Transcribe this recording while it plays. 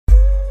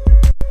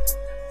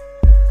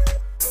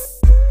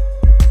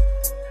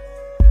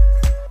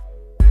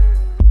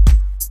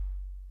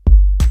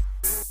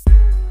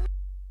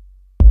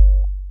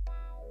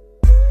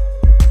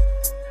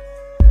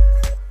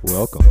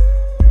Welcome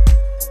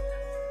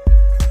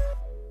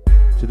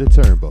to the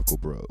Turnbuckle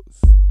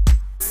Bros.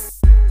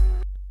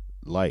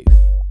 Life,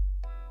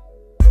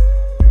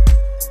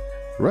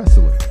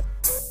 wrestling,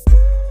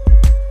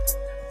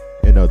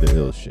 and other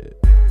ill shit.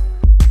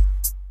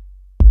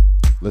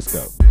 Let's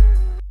go.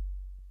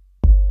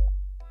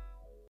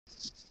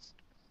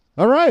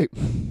 All right.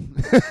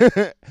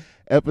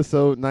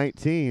 Episode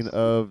 19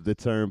 of the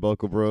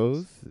Turnbuckle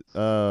Bros.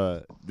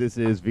 This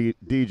is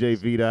DJ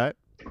V.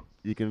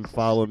 You can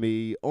follow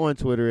me on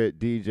Twitter at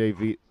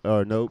V_the_DJ.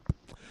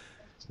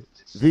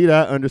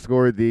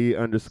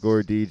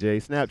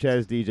 Snapchat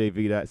is DJ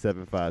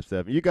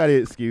V.757. You got to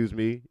excuse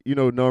me. You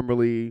know,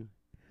 normally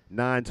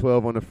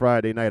 9:12 on a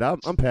Friday night.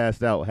 I'm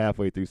passed out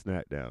halfway through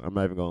SmackDown. I'm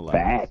not even going to lie.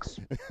 Facts.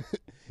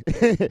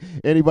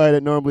 Anybody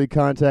that normally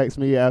contacts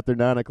me after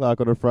 9 o'clock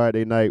on a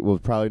Friday night will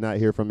probably not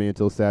hear from me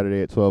until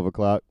Saturday at 12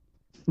 o'clock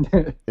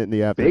in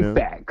the afternoon.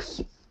 Big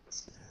facts.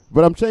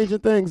 But I'm changing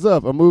things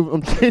up.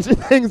 I'm changing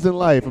things in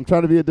life. I'm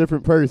trying to be a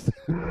different person.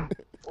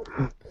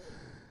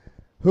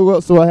 Who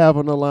else do I have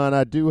on the line?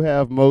 I do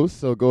have Most,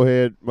 so go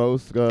ahead,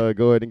 Most. Go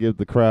ahead and give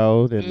the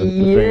crowd and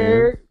the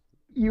fans.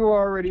 You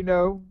already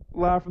know.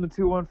 Live from the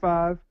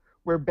 215,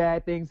 where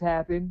bad things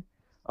happen.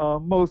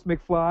 Most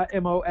McFly,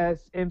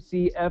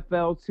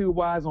 MOSMCFL, 2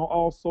 Ys on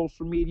all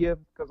social media,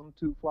 because I'm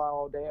too fly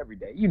all day, every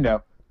day. You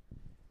know.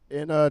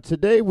 And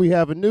today we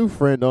have a new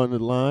friend on the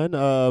line.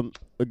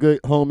 A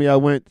good homie I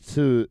went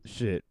to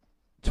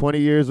 20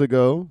 years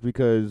ago,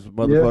 because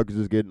motherfuckers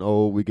is getting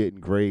old. We getting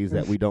grays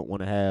that we don't want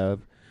to have.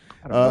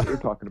 I don't know what you're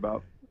talking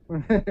about.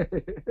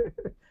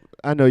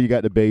 I know you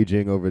got the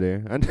Beijing over there.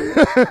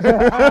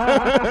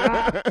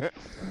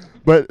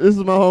 But this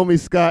is my homie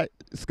Scott.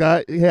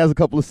 Scott, he has a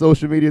couple of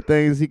social media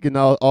things he can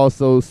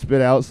also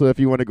spit out. So if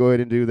you want to go ahead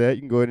and do that,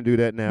 you can go ahead and do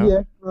that now.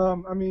 Yeah.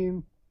 I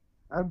mean,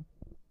 I'm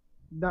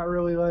not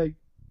really like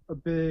a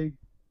big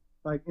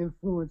like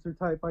influencer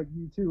type like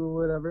YouTube or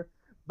whatever.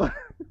 But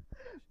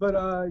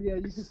yeah,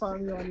 you can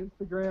find me on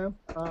Instagram.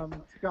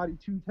 Scotty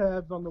 2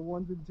 tabs on the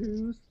 1s and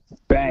 2s.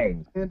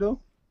 Bang.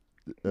 Handle.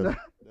 That's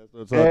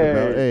what I'm talking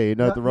about. Hey,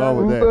 nothing wrong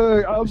with that.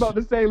 Look, I was about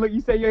to say, look,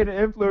 you say you ain't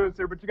an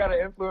influencer, but you got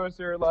an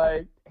influencer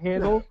like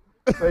handle.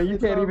 But you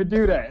can't even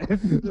do that.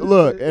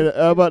 Look, and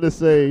I'm about to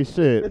say,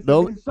 shit. It's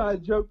an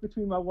inside joke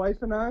between my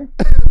wife and I.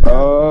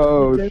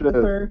 Oh, With shit.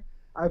 her,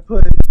 I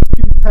put 2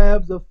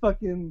 tabs of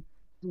fucking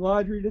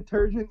laundry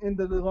detergent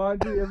into the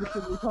laundry every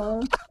single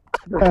time.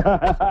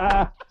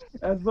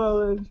 As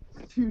well as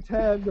 2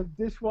 tabs of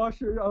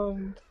dishwasher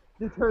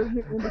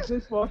detergent in the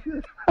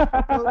dishwasher.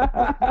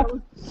 I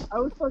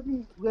was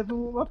fucking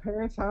living with my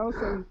parents' house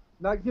and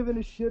not giving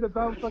a shit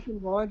about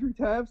fucking laundry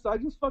tabs, so I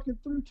just fucking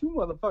threw 2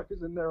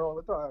 motherfuckers in there all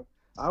the time.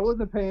 I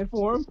wasn't paying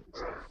for them.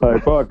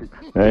 Like, fuck.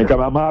 They ain't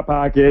come out my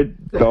pocket.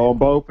 Throw them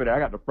both in there. I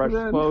got the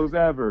freshest clothes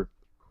ever.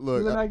 Look,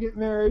 And then I get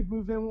married,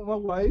 move in with my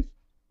wife,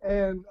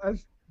 and I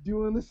was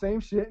doing the same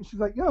shit, and she's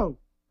like, yo,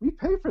 we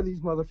pay for these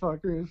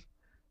motherfuckers.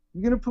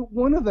 You're gonna put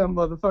one of them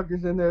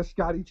motherfuckers in there,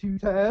 Scotty 2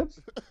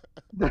 tabs?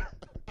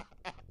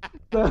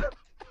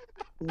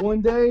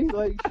 One day,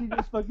 like, she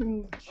just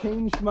fucking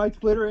changed my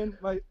Twitter and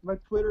my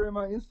Twitter and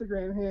my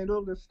Instagram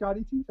handle to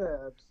Scotty 2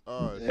 tabs.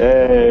 oh, shit.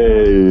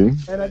 Hey.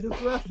 And I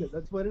just left it.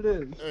 That's what it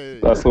is.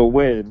 Hey, That's a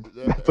win.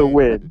 That's a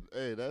win.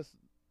 Hey, that's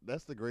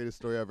the greatest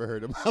story I've ever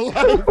heard in my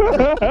life.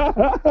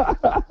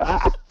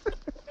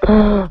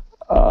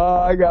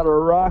 I gotta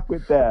rock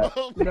with that.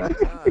 Oh my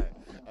God.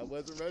 I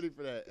wasn't ready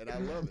for that, and I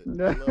love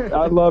it.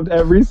 I loved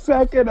every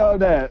second of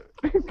that.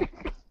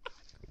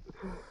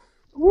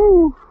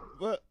 Woo.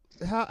 But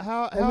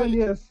how And then,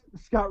 yes,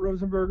 Scott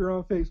Rosenberger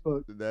on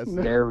Facebook. that's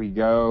There we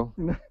go.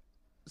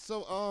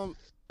 so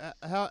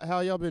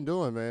how y'all been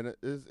doing, man?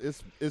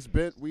 It's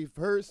been, we've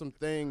heard some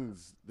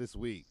things this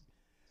week.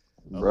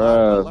 A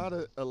lot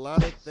of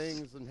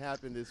things have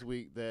happened this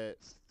week that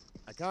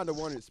I kind of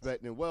wasn't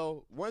expecting.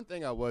 Well, one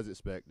thing I was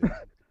expecting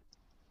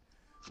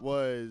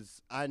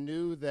was I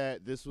knew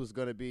that this was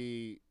going to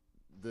be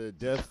the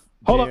Def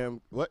Hold Jam.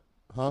 up. What?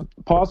 Huh?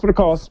 Pause for the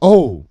cause.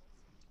 Oh,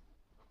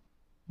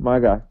 My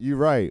guy. you're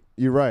right.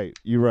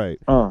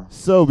 Uh.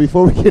 So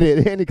before we get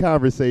into any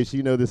conversation,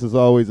 you know this is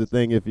always a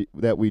thing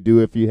that we do.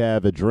 If you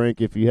have a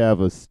drink, if you have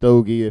a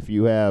stogie, if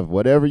you have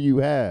whatever you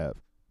have,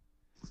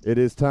 it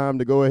is time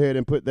to go ahead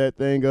and put that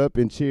thing up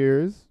and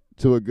cheers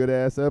to a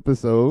good-ass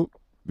episode,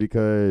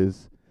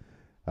 because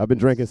I've been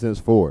drinking since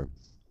 4.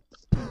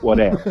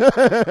 Whatever.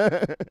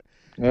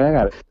 Yeah, I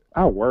got it.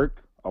 I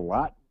work a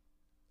lot.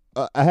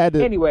 I had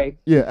to. Anyway.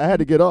 Yeah, I had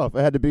to get off.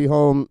 I had to be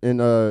home and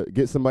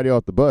get somebody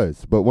off the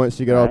bus. But once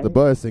she got off the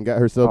bus and got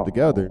herself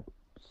together.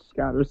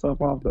 Got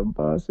herself off the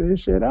bus and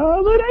shit.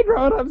 Oh, look, they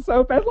growing up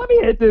so fast. Let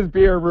me hit this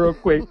beer real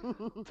quick.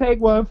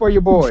 Take one for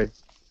your boy.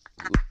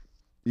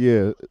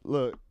 Yeah,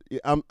 look,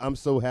 I'm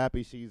so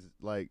happy she's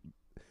like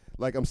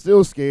I'm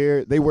still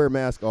scared. They wear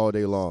masks all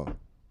day long.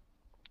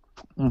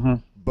 Mm-hmm.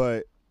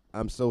 But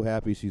I'm so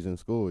happy she's in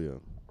school,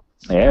 yo.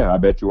 Yeah, I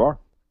bet you are.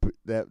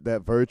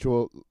 That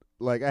virtual,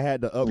 like I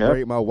had to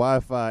upgrade my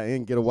Wi-Fi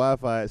and get a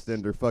Wi-Fi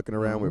extender fucking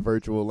around with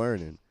virtual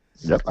learning.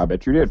 Yep, I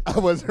bet you did. I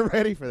wasn't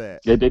ready for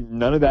that. It did.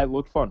 None of that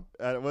looked fun.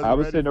 I wasn't I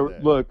was ready sitting for there.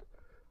 that. Look,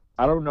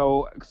 I don't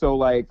know. So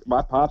like,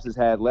 my pops has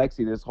had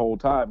Lexi this whole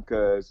time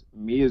because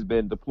Mia's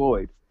been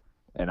deployed,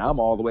 and I'm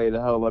all the way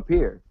the hell up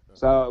here.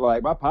 So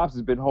like, my pops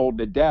has been holding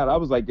it down. I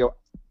was like, yo,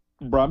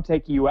 bro, I'm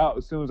taking you out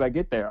as soon as I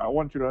get there. I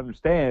want you to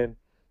understand,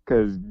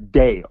 because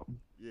damn,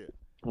 Yeah.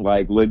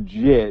 like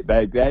legit,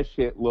 that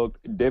shit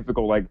looked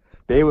difficult. Like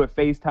they would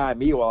FaceTime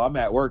me while I'm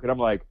at work, and I'm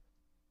like,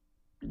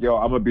 yo,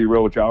 I'm gonna be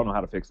real with you. I don't know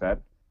how to fix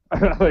that.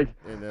 Like,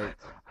 And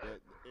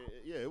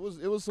yeah, it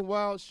was some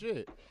wild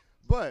shit.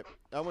 But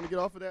I want to get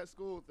off of that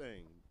school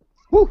thing.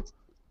 whew.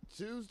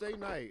 Tuesday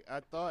night,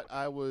 I thought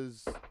I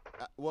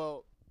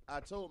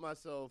told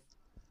myself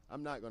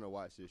I'm not going to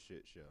watch this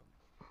shit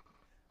show.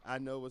 I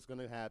know what's going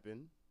to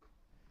happen.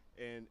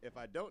 And if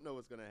I don't know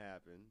what's going to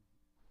happen,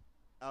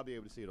 I'll be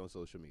able to see it on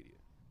social media.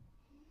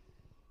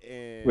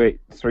 And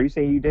Wait, so you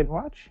say you didn't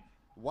watch?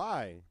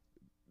 why?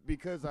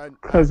 Because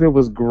Because it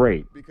was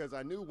great. because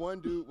I knew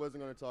one dude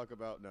wasn't going to talk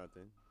about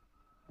nothing.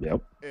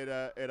 Yep.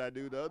 And I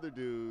knew the other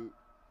dude,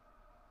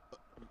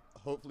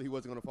 hopefully he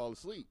wasn't going to fall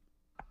asleep.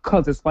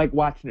 Because it's like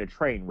watching a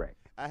train wreck.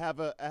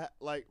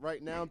 Like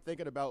right now I'm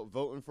thinking about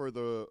voting for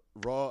the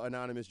Raw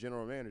Anonymous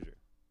general manager.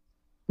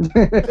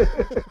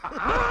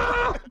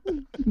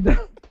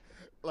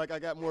 Like I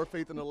got more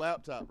faith in the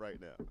laptop right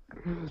now.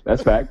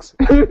 That's facts.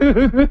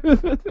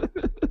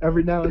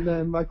 Every now and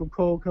then, Michael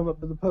Cole come up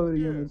to the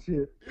podium and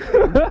shit.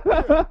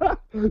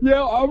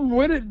 Yo, I'm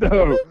with it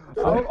though.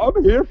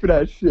 I'm here for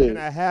that shit. Can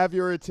I have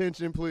your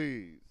attention,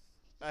 please?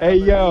 Hey,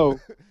 yo.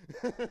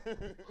 I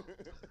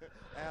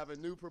have a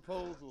new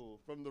proposal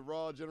from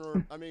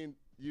the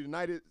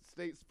United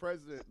States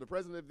president, the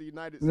president of the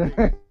United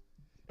States.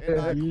 And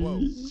I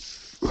quote,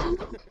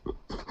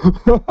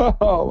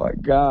 Oh my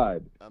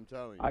God. I'm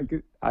telling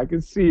you. I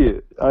can see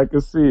it. I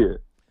can see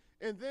it.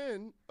 And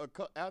then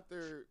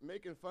after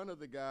making fun of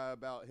the guy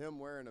about him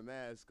wearing a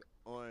mask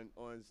on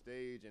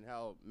stage and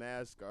how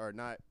masks are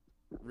not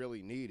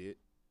really needed,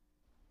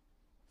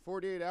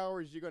 48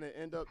 hours you're going to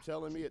end up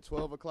telling me at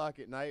 12 o'clock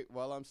at night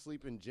while I'm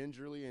sleeping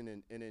gingerly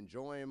and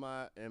enjoying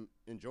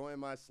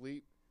my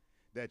sleep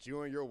that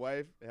you and your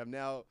wife have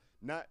now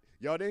not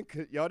y'all didn't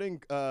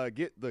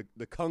get the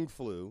Kung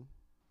flu.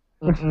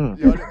 Y'all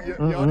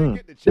didn't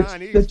get the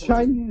Chinese The flu.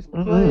 Chinese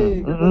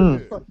plague. What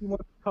the fuck you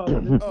want to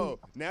call it? Oh,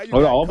 now you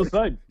Oh, got all of a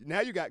sudden,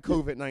 now you got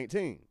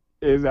COVID-19.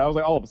 I was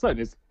like, all of a sudden,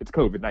 it's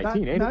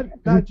COVID-19, ain't it?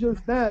 Not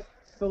just that,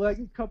 but like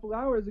a couple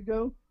hours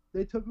ago,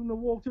 they took him to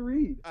Walter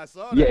Reed. I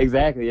saw that. Yeah,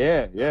 exactly.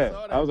 Yeah.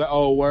 saw that. I was like,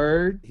 oh,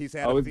 word. He's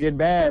had Oh, it's getting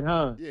bad,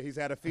 huh? Yeah, he's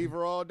had a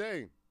fever all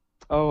day.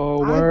 Oh,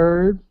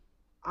 word.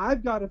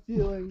 I've got a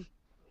feeling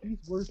he's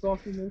worse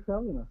off than they're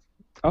telling us.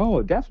 Oh,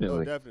 Oh,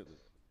 definitely. definitely.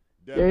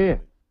 Yeah.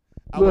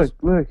 I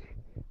Look.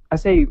 I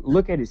say,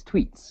 look at his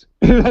tweets.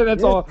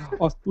 That's all.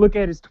 Look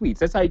at his tweets.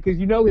 That's how, because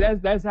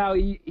that's how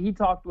he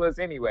talked to us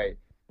anyway.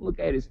 Look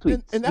at his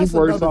tweets. And that's He's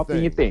worse another off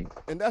than you thing. think.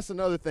 And that's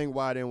another thing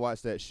why I didn't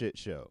watch that shit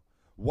show.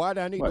 Why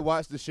did I need to What?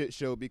 watch the shit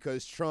show?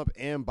 Because Trump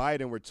and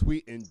Biden were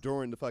tweeting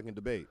during the fucking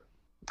debate.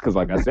 Because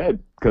like I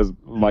said,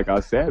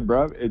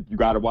 bro, you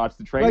got to watch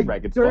the train Like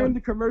wreck. It's during fun.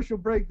 the commercial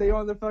break, they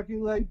on the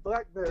fucking like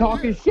BlackBerry.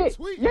 Talking Yeah, shit.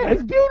 sweet. Yeah,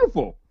 it's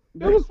beautiful.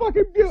 It was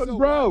fucking beautiful, So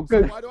bro. why- so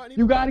Because why do I need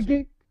you to got to watch it?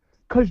 get.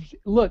 Because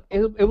look,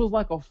 it was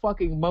like a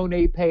fucking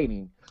Monet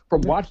painting.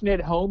 From watching it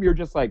at home, you're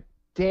just like,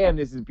 damn,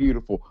 this is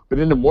beautiful. But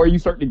then the more you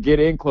start to get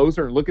in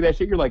closer and look at that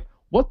shit, you're like,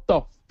 what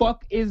the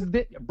fuck is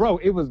this, bro?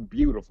 It was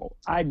beautiful.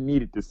 I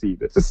needed to see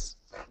this.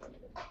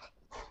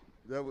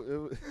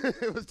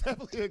 It was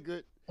definitely a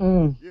good.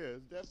 Mm.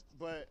 Yeah,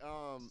 but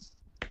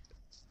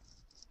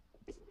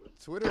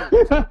Twitter.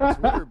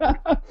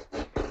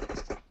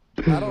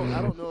 I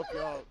don't know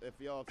if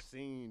y'all have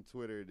seen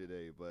Twitter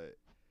today, but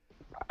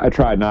I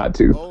tried not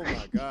to. oh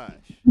my gosh,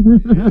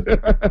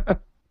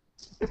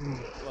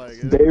 like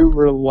They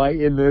were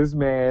lighting this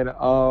man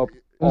up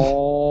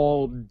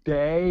all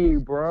day,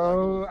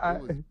 bro.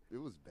 it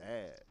was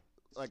bad.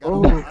 Like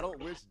Oh. I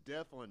don't wish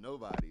death on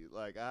nobody.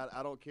 Like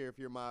I don't care if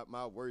you're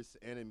my worst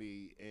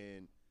enemy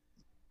and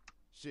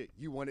shit,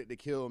 you wanted to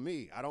kill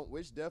me. I don't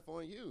wish death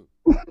on you.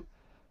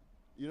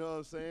 You know what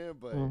I'm saying?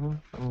 But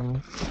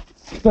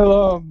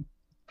So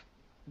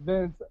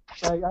Vince,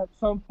 like at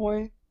some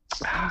point,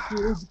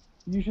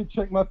 you should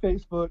check my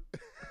Facebook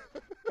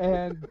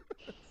and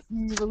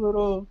see the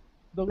little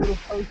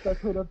post I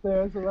put up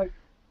there. So like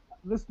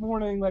this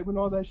morning, like when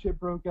all that shit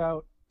broke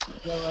out,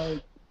 that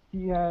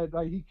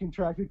like he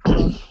contracted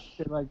corona,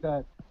 shit like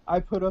that. I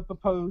put up a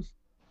post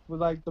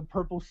with like the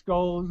purple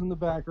skulls in the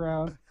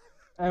background,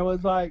 and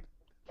was like,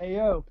 "Hey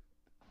yo,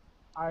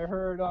 I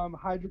heard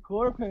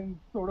hydrochloroquine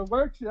sort of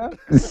works, yeah."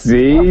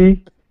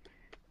 See?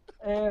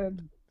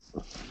 And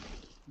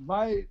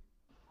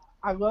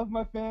I love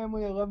my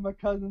family, I love my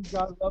cousins,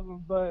 God love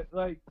them, but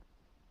like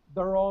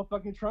they're all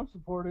fucking Trump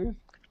supporters.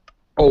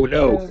 Oh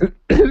no.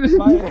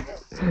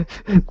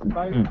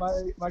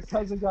 My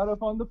cousin got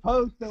up on the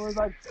post and was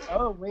like,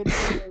 "Oh, way to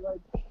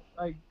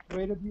be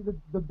way to be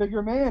the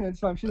bigger man," and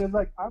some shit. I was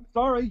like, "I'm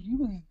sorry, he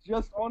was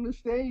just on the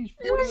stage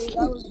 48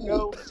 hours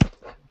ago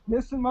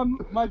dissing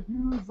my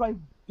dude's like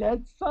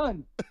dead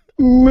son.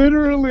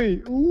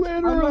 Literally, I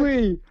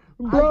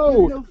give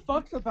bro. no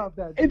fucks about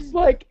that. It's dude.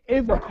 like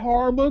if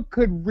karma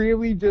could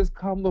really just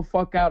come the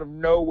fuck out of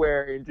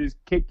nowhere and just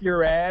kick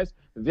your ass,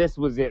 this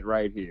was it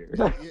right here.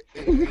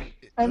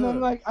 And then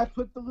like I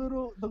put the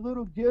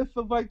little gif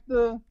of like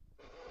the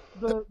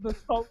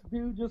salt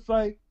dude just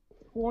like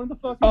pouring the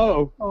fucking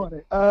Oh. on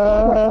it.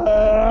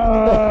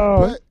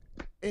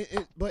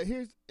 But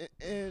here's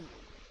and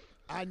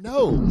I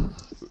know,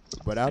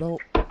 but I don't.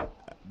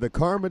 The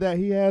karma that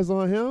he has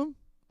on him,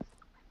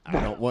 I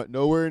don't want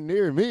nowhere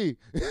near me.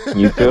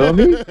 You feel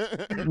me?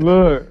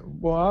 Look,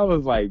 well, I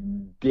was like,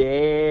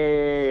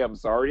 damn,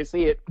 sorry to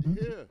see it.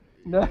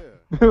 Yeah.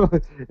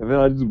 And then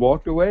I just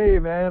walked away,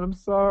 man. I'm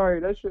sorry.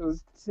 That shit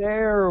was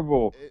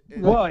terrible.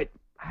 But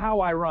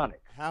how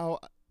ironic. How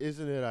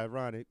isn't it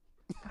ironic?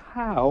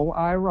 How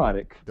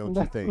ironic. Don't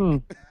you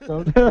think?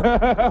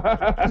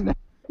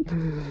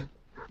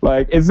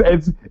 Like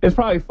it's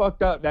probably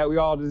fucked up that we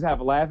all just have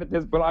a laugh at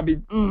this, but I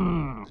mean,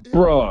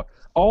 bruh,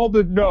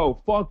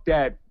 fuck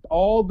that.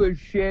 All the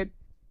shit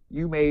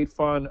you made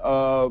fun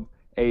of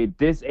a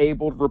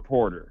disabled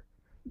reporter.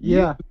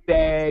 Yeah. You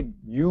said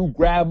you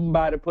grab him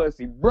by the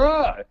pussy,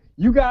 bruh.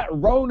 You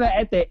got Rona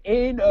at the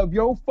end of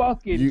your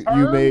fucking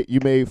term. You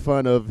made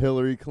fun of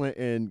Hillary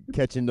Clinton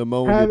catching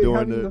pneumonia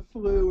during having the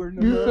flu or You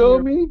pneumonia. feel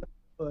me?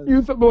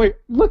 You feel, wait,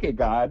 look at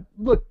God.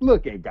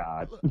 Look at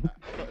God.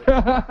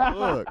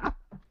 Look,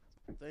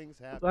 things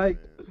happen. Like,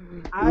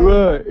 man.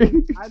 Look.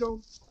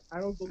 I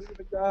don't believe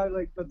in God,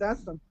 like, but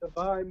that's some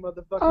divine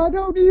motherfucker. I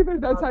don't either.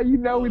 That's how you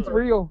know it's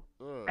real.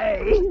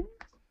 Hey,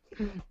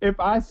 if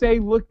I say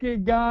look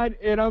at God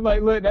and I'm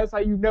like, look, that's how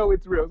you know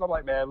it's real. So I'm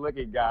like, man, look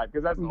at God,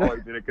 because that's the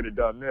only thing that could have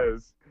done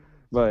this.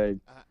 Like,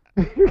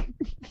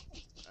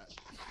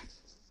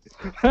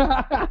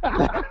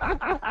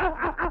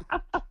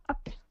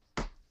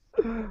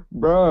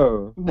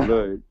 bro,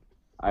 look,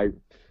 I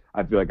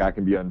feel like I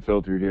can be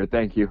unfiltered here.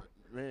 Thank you.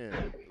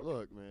 Man,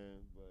 look, man.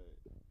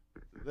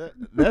 But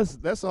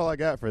that's all I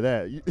got for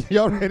that.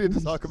 Y'all ready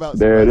to talk about?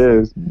 There it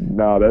wrestling? is.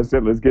 No, that's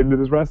it. Let's get into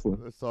this wrestling.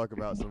 Let's talk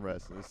about some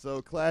wrestling.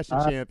 So, Clash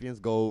of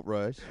Champions, Gold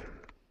Rush.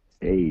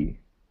 Hey.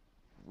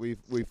 We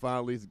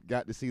finally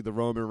got to see the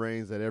Roman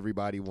Reigns that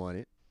everybody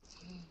wanted.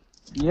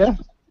 Yeah,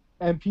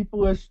 and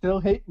people are still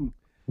hating.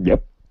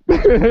 Yep.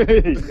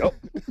 Yep.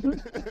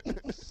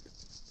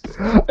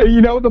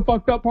 You know what the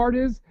fucked up part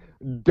is?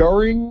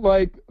 During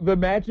like the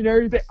match and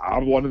everything,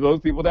 I'm one of those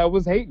people that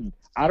was hating.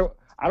 I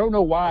don't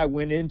know why I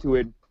went into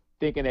it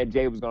thinking that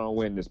Jay was gonna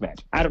win this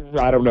match. I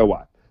don't know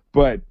why.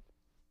 But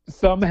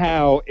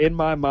somehow in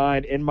my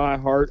mind, in my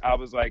heart, I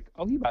was like,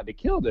 oh, he about to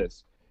kill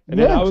this. And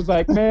then I was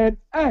like, man,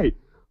 hey,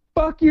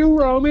 fuck you,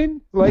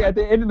 Roman. Like at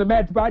the end of the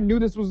match, but I knew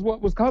this was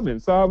what was coming.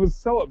 So I was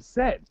so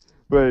upset.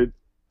 But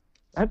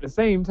at the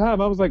same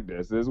time, I was like,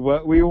 this is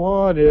what we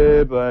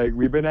wanted. Like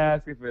we've been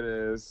asking for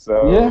this.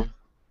 So Yeah.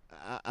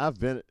 I've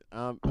been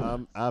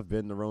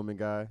the Roman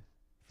guy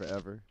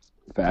forever.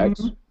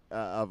 Facts.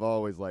 I've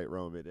always liked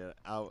Roman. And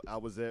I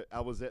was at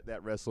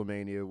that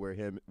WrestleMania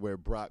where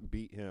Brock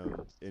beat him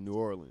in New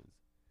Orleans.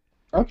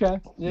 Okay.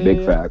 Yeah, Big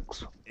yeah.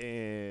 facts.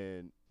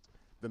 And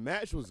the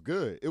match was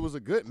good. It was a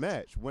good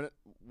match. When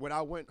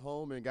I went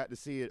home and got to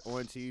see it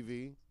on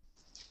TV,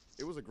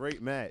 it was a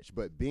great match.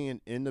 But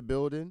being in the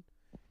building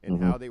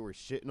and how they were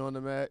shitting on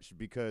the match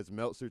because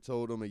Meltzer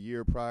told them a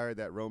year prior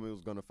that Roman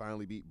was going to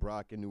finally beat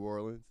Brock in New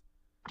Orleans.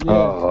 Yeah.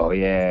 Oh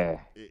yeah.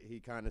 He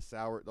kind of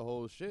soured the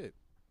whole shit.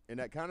 And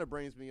that kind of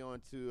brings me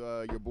on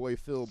to your boy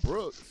Phil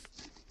Brooks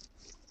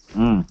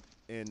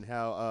and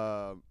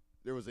how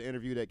there was an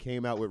interview that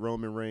came out with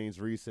Roman Reigns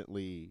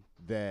recently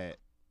that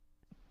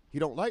he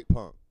don't like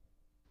Punk.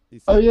 He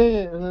said, Oh yeah.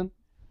 And then,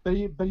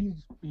 but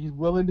he's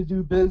willing to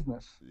do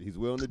business. he's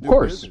willing to do Of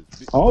course.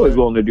 business. Always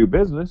willing to do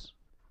business.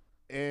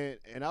 And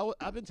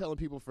I've been telling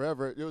people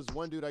forever. There was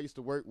one dude I used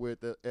to work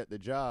with at the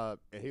job,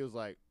 and he was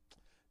like,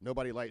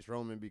 nobody likes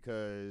Roman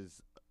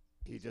because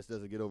he just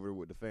doesn't get over it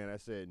with the fan. I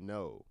said,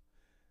 no.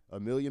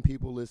 1 million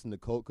people listen to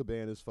Colt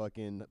Cabana's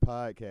fucking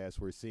podcast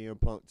where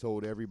CM Punk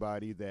told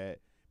everybody that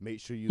make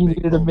sure you He make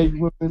needed to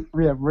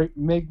Roman.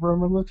 make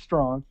Roman look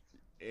strong.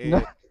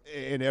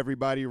 And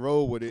everybody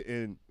rolled with it,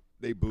 and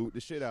they booed the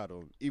shit out of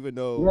him. Even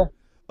though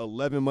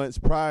 11 months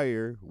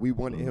prior, we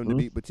wanted him to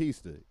beat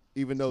Batista.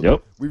 Even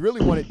though we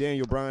really wanted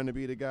Daniel Bryan to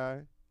be the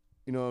guy.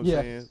 You know what I'm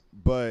saying?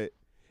 But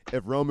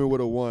if Roman would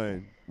have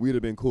won, we'd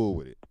have been cool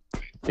with it.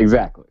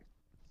 Exactly.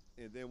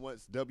 And then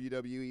once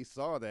WWE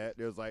saw that,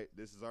 they was like,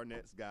 this is our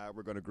next guy.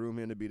 We're going to groom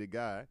him to be the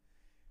guy.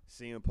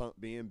 CM Punk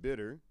being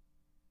bitter,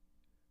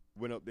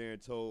 went up there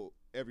and told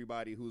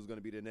everybody who's going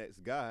to be the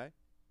next guy.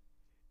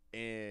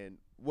 And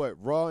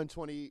Raw in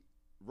 2015,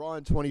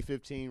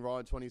 Raw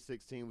in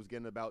 2016 was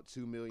getting about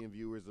 2 million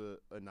viewers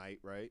a night,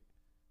 right?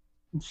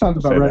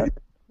 Sounds about right.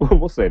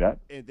 We'll say that.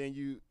 And then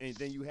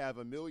you have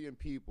 1 million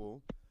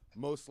people,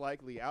 most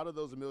likely out of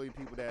those 1 million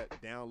people that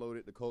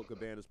downloaded the Colt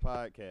Cabana's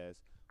podcast,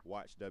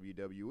 watch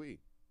WWE.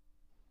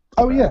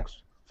 Oh yeah,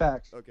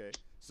 facts. Okay,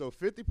 so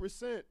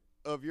 50%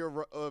 of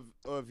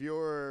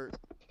your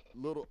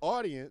little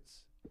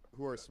audience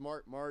who are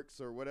smart marks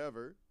or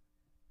whatever,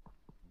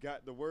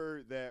 got the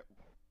word that,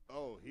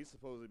 oh, he's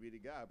supposed to be the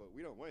guy, but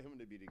we don't want him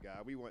to be the guy.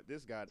 We want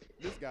this guy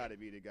to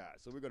be the guy.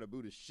 So we're gonna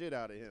boo the shit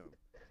out of him.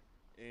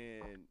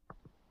 And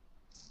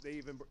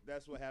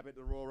that's what happened at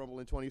the Royal Rumble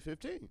in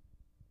 2015.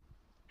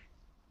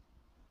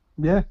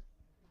 Yeah.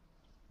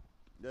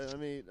 I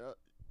mean,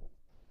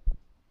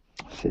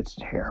 Shit's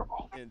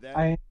terrible. and that.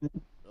 I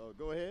Oh,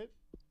 go ahead.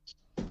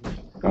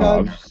 Oh,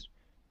 I'm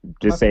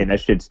just saying that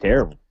shit's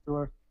terrible.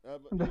 sure.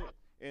 Yeah.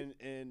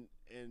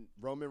 And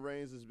Roman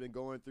Reigns has been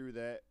going through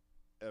that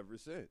ever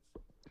since.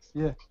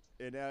 Yeah.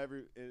 And now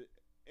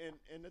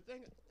and the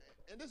thing,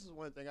 and this is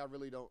one thing I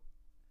really don't,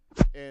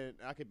 and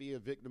I could be a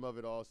victim of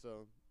it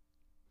also.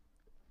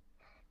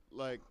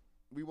 Like,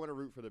 we want to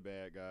root for the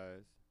bad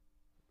guys,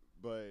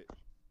 but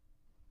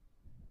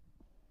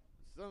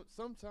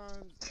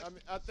sometimes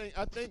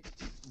I think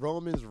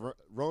Roman's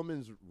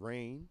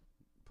reign,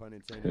 pun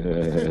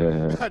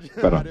intended. I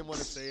didn't want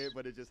to say it,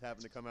 but it just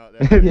happened to come out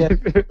that way.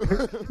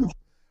 Yeah.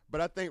 But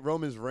I think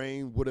Roman's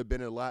reign would have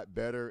been a lot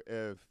better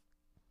if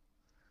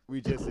we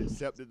just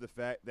accepted the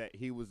fact that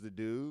he was the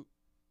dude,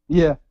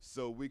 Yeah.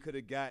 so we could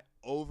have got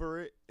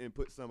over it and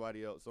put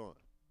somebody else on.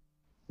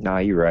 Nah,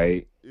 you're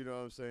right. You know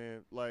what I'm saying?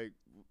 Like,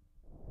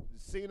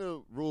 Cena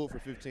ruled for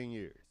 15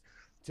 years.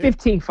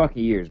 15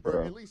 fucking years, Or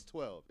bro. at least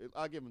 12.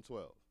 I'll give him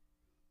 12.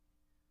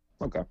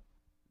 Okay.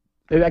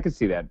 I can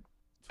see that.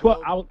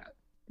 12.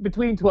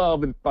 Between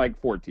 12 and like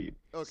 14.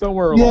 Okay.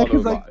 Somewhere Yeah, along 'cause,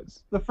 those like,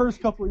 lines. The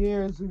first couple of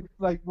years,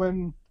 like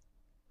when,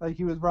 like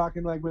he was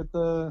rocking like with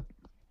the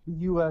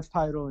U.S.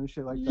 title and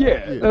shit like that.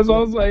 Yeah, Yeah. that's what I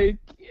was like.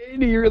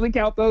 Do you really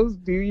count those?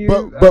 Do you?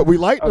 But we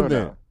liked I him don't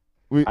then. know.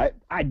 We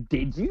I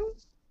did you?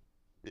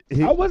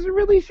 he, I wasn't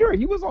really sure.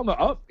 He was on the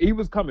up. He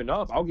was coming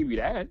up. I'll give you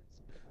that.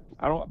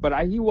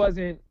 He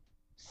wasn't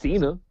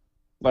Cena.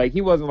 Like, he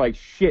wasn't like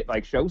shit,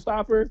 like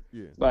showstopper,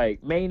 yeah.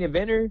 like main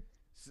eventer.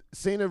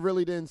 Cena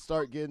really didn't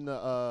start getting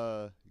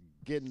the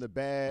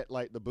bad,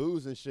 like the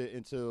boos and shit,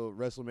 until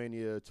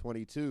WrestleMania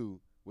 22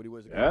 when he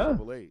was against Yeah.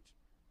 Triple H.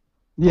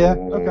 Yeah.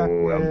 Oh, Okay. that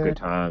was Yeah. good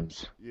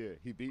times. Yeah,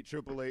 he beat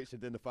Triple H,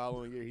 and then the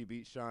following year he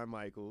beat Shawn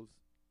Michaels.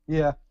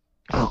 Yeah.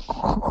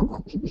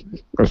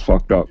 That's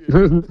fucked up.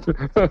 Yeah.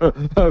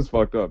 That's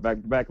fucked up.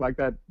 Back like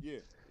that. Yeah,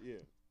 yeah.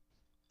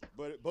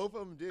 But both of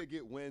them did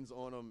get wins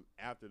on them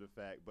after the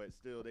fact, but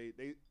still, they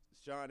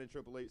Shawn and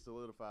Triple H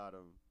solidified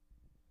them,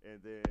 and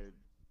then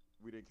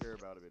we didn't care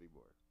about him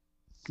anymore.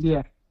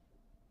 Yeah.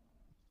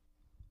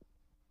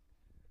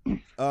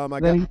 I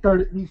Then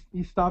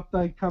he stopped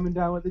like coming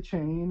down with the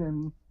chain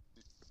and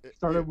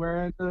started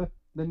wearing the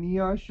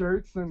neon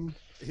shirts and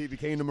he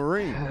became the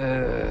Marine.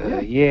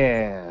 Yeah.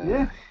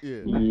 yeah.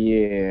 Yeah.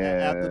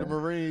 Yeah. After the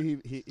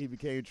Marine, he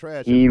became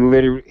trash. He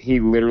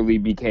literally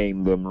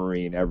became the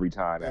Marine every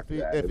time If after he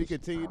that. if It he was-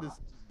 continued to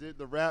did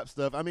the rap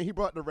stuff, I mean, he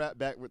brought the rap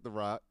back with the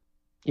Rock.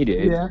 He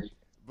did. Yeah.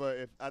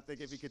 But I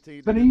think if he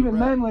continued, But to do even the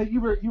rap, then, like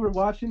you were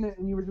watching it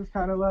and you were just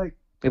kind of like,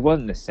 It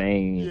wasn't the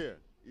same. yeah.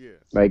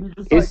 Like, You're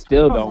just it like,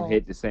 still come don't on.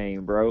 hit the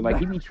same, bro. Like,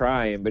 he be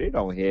trying, but it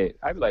don't hit.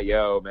 I'd be like,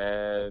 yo,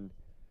 man,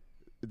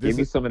 This give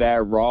me is, some of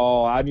that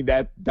raw. I need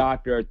that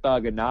Dr.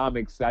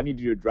 Thugonomics. I need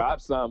you to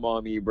drop something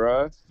on me,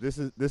 bro. this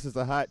is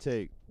a hot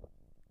take.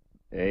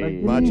 Hey.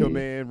 Like, Macho me-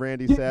 Man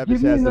Randy give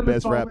Savage me has the another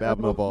best song rap with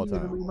album of all FLC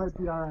and time. we might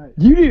be all right.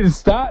 You need to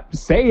stop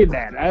saying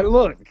that.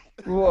 Look.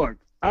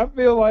 I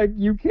feel like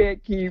you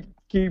can't keep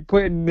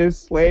putting this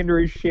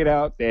slanderous shit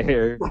out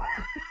there.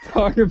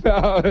 Talk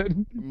about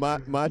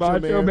Macho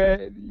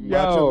Man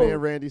Yo.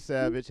 Randy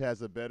Savage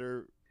has a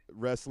better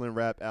wrestling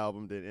rap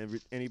album than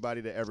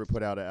anybody that ever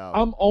put out an album.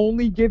 I'm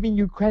only giving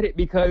you credit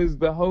because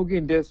the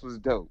Hogan disc was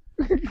dope.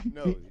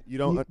 No, you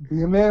don't.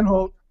 Be a man,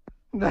 Hulk.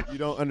 You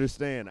don't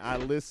understand. I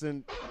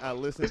listened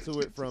to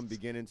it from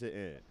beginning to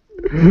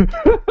end.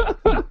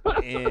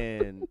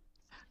 And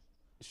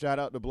shout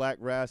out to Black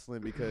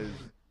Wrestling because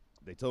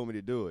they told me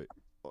to do it.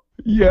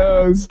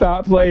 Yo,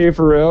 stop playing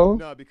for real.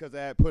 No, because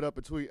I had put up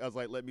a tweet. I was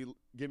like,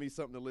 give me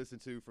something to listen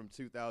to from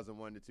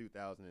 2001 to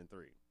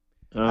 2003.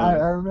 I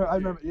remember. I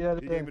remember. Yeah.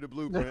 He gave me the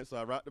blueprint, so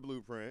I rocked the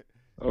blueprint.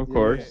 Of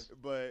course.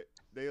 But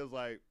they was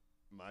like,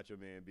 Macho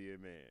Man, be a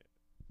man.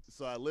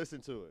 So I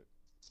listened to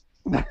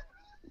it.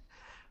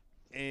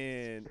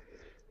 And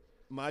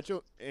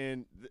Macho,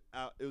 and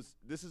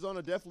this is on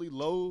a definitely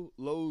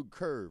low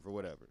curve or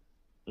whatever.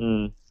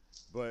 Mm.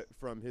 But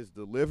from his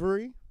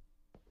delivery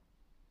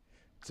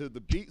to the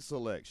beat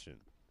selection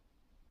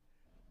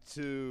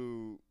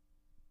to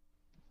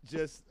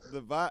just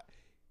the vibe,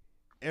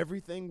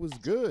 everything was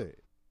good.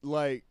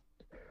 Like,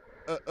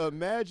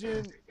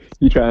 imagine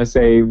You trying to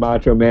say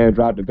Macho Man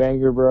dropped a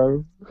banger,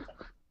 bro?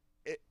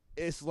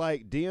 it's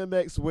like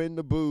DMX win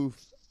the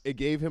booth. It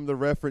gave him the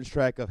reference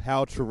track of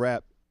how to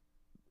rap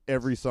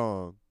every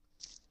song.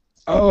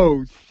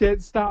 Oh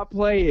shit! Stop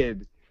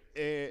playing.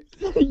 And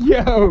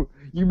Yo,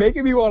 you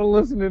making me want to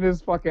listen to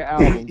this fucking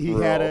album. he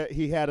for had real.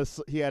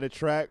 he had a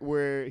track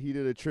where he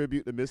did a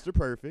tribute to Mr.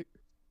 Perfect.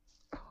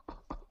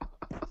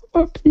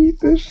 a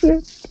piece of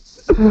shit.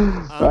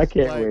 I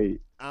can't like,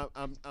 wait.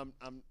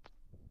 I'm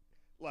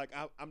like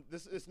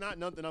this. It's not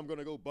nothing I'm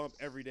gonna go bump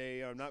every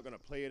day. I'm not gonna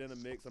play it in a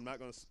mix. I'm not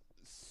gonna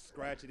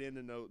scratch it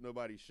into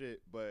nobody's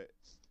shit. But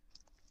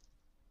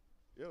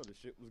yo, the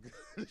shit was good.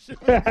 The shit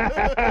was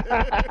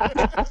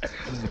good.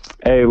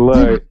 Hey,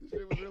 look. The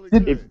shit was really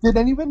good. Did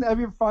anyone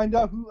ever find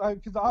out who?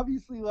 Because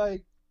obviously,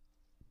 like,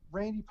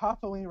 Randy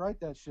Popo ain't write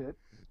that shit.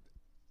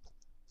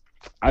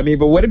 I mean,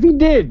 but what if he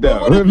did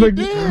though? What if he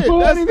did?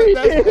 What if he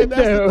did And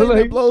that's the though? thing that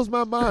Like, blows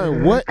my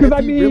mind. What 'cause if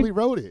I he mean- really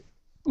wrote it?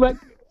 like,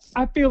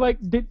 I feel like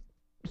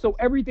so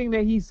everything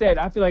that he said,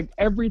 I feel like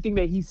everything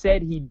that he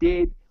said he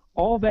did,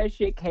 all that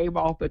shit came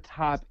off the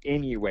top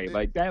anyway.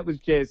 Like that was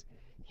just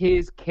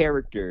his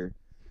character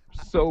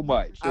so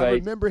much. I Like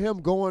remember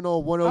him going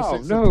on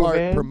 106 Oh, and no, Park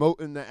man.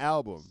 promoting the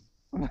album.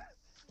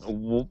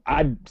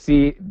 I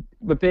see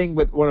the thing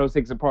with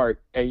 106 and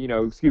Park, and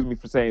excuse me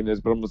for saying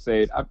this, but I'm gonna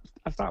say it. I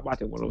stopped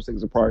watching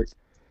 106 and Park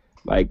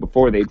like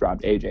before they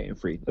dropped AJ and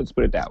Free. Let's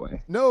put it that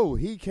way. No,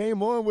 he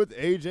came on with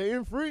AJ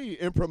and Free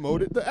and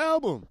promoted the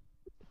album.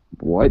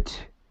 What?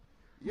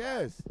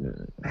 Yes.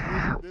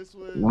 This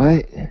was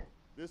What?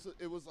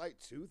 it was like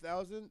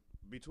 2000,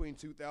 between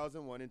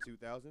 2001 and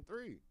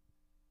 2003.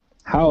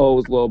 How old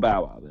was Lil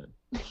Bow Wow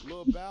then?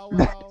 Lil Bow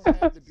Wow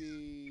had to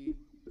be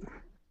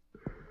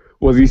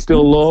Was he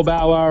still Lil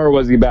Bow Wow or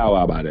was he Bow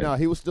Wow by then? No,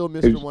 he was still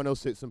Mr.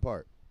 106 and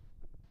Park.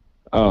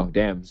 Oh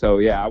damn. So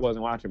yeah, I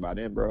wasn't watching by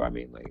then, bro. I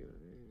mean,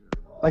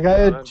 Like, I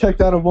had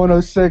checked out of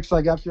 106,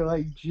 like, after,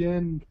 like,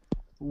 Jin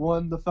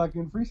won the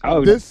fucking freestyle.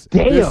 Oh, This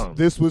damn.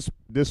 This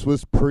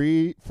was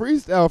pre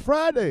Freestyle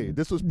Friday.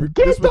 This was get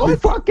this the was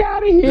fuck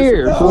out of this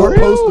here. was For before real?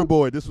 Poster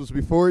Boy. This was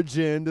before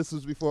Jen. This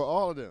was before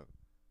all of them.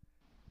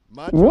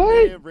 Macho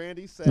What? Man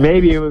Randy Savage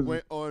Maybe it was-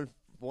 went on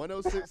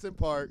 106 and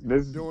Park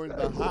This- during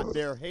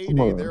their heyday, Come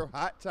on. their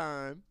hot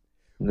time.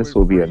 This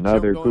when will be Free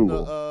another jumped on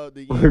Google.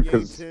 The Yin Yang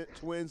 'Cause-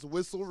 Twins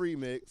whistle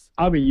remix.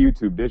 I'm a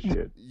YouTube this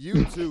shit.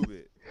 YouTube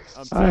it.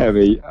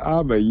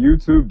 I'm a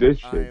YouTube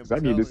this I shit am 'cause I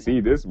need to telling see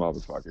you. this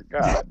motherfucker.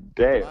 God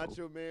damn.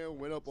 Macho Man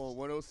went up on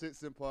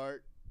 106 and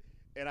Park,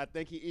 and I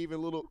think he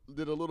even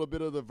did a little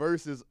bit of the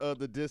verses of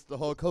the diss to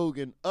Hulk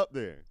Hogan up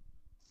there.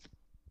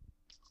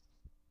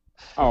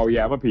 Oh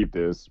yeah, I'm gonna peep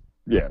this.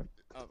 Yeah.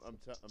 I'm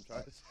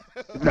trying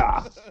to.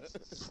 Nah.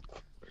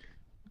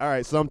 All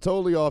right, so I'm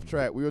totally off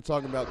track. We were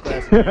talking about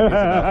classic champions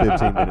about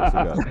 15 minutes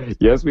ago.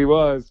 Yes, we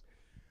was.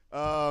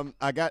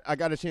 I got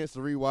a chance to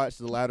rewatch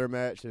the ladder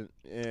match,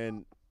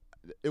 and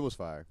it was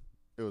fire.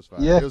 It was fire.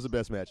 Yeah. It was the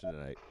best match of the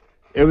night.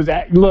 It was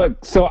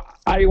look, so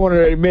I didn't want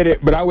to admit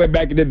it, but I went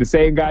back and did the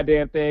same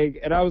goddamn thing,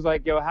 and I was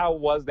like, yo, how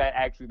was that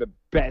actually the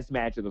best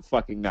match of the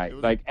fucking night? It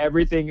was- Like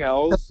everything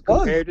else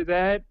compared to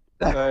that,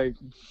 like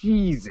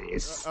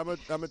Jesus. I'm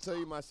gonna tell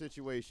you my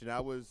situation.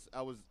 I was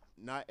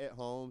not at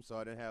home, so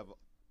I didn't have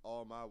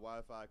all my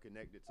Wi-Fi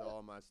connected to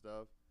all my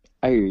stuff.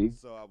 I hear you.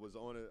 So I was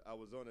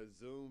in a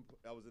Zoom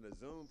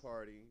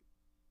party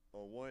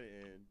on one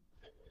end.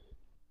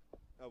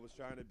 I was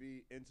trying to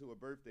be into a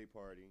birthday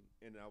party,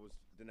 and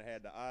then I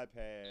had the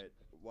iPad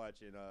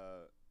watching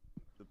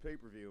the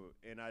pay-per-view,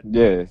 and I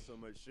did so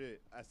much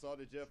shit. I saw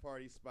the Jeff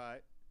Hardy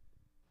spot.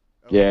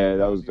 Yeah,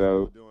 that was he's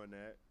still dope. Doing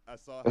that, I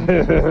saw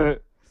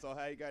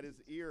how he got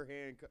his ear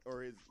his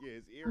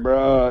ear.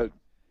 Bruh,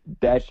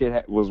 that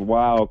shit was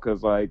wild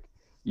because, like,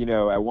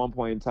 at one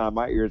point in time,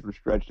 my ears were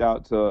stretched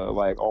out to,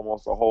 like,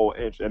 almost a whole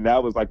inch. And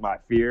that was, like, my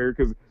fear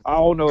because I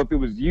don't know if it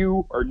was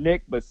you or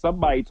Nick, but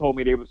somebody told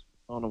me I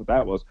don't know what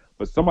that was,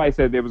 but somebody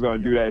said they was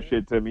going to do that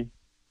shit to me.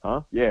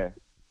 Huh? Yeah.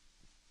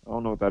 I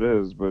don't know what that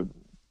is, but,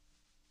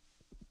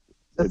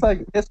 It's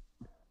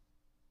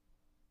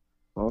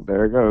oh,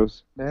 there it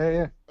goes.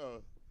 yeah. Oh,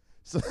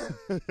 so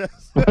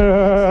that's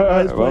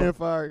Well,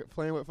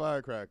 playing with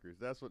firecrackers.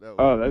 That's what that was.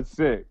 oh, that's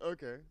sick.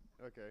 Okay.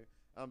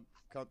 I'm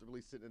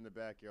comfortably sitting in the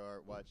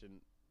backyard watching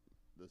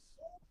the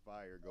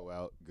fire go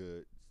out.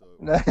 Good. So,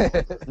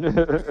 That's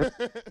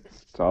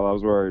all I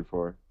was worried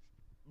for.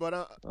 but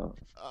Oh.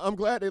 I'm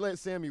glad they let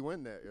Sammy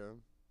win that. Yeah.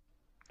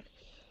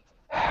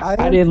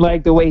 I didn't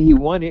like the way he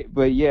won it,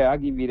 but yeah, I'll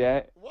give you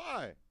that.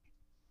 Why?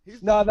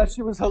 No, that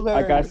shit was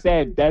hilarious. Like I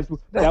said, that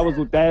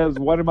was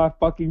one of my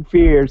fucking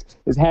fears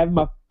is having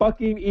my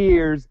fucking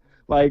ears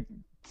like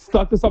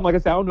stuck to something. Like I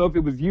said, I don't know if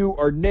it was you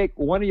or Nick.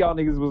 One of y'all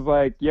niggas was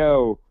like,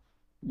 "Yo,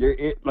 your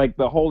ear, like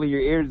the hole in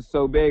your ears is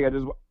so big.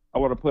 I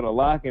want to put a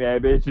lock in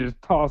that bitch and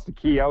just toss the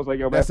key." I was like,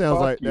 "Yo, man, That sounds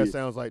fuck like you." that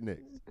sounds like Nick.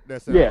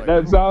 That sounds Yeah, like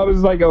that's Nick. I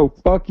was like, "Oh,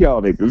 fuck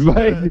y'all niggas!"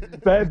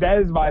 Like that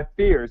is my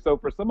fear. So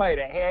for somebody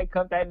to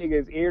handcuff that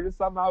nigga's ear to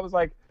something, I was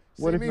like,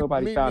 "What if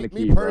nobody found a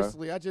key, me bro?"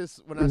 personally,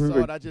 when I saw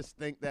it, I just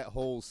think that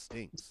hole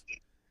stinks.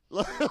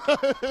 like,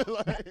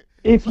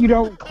 If you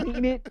don't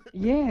clean it,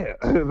 yeah.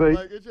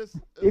 like it just.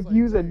 it's If like,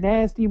 you's a dang.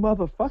 nasty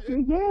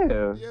motherfucker,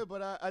 yeah. Yeah,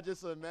 but I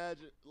just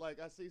imagine,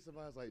 like, I see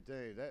somebody, I was like,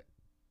 dang, that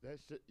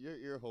shit, your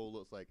ear hole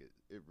looks like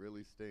it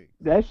really stinks.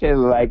 That shit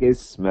like it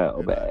smell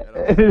And bad.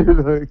 I'm serious.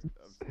 I'm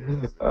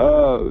serious.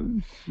 Oh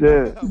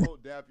shit! I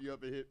won't dap you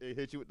up and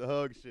hit you with the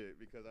hug shit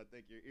because I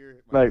think your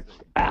ear might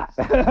Like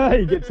stink.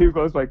 you get too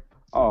close, like,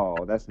 oh,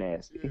 that's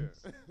nasty. Yeah.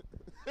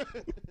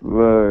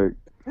 Look,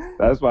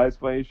 That's why I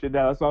explain shit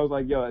now. That's why I was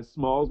like, yo, as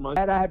small as my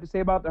that I have to say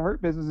about the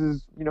Hurt business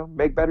is,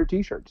 make better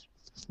T-shirts.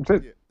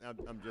 That's it. Yeah,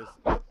 I'm just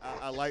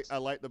I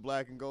like the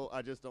black and gold.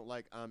 I just don't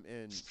like I'm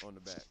in on the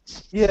back.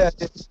 Yeah,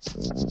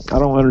 I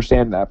don't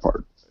understand that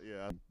part.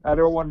 Yeah, I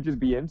don't want to just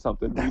be in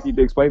something. You need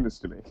to explain this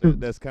to me.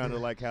 that's kind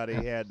of like how they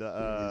had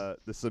the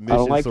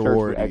submission like shirts with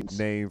sorority X.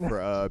 name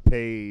for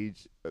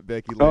Paige,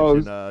 Becky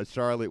Lynch, Oh, and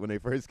Charlotte when they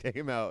first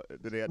came out.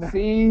 Then they had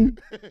See,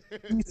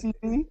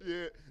 PCB.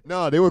 yeah.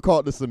 No, they were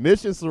called the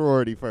submission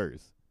sorority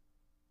first.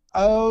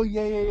 Oh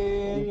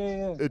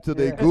yeah. Until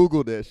they Yeah.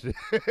 Googled that shit.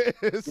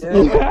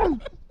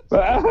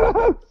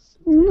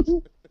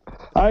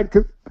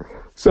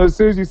 So as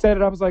soon as you said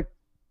it, I was like,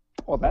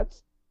 "Well,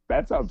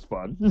 that sounds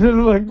fun."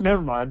 Like,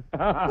 never mind.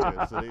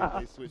 Yeah, so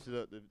they switched it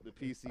up the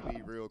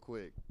PCB real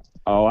quick.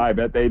 Oh, I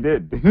bet they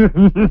did.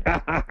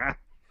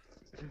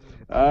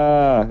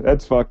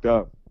 That's fucked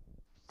up.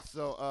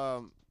 So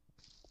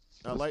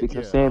I like Speaking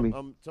of Sammy.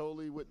 I'm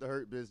totally with the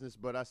Hurt business,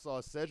 but I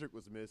saw Cedric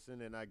was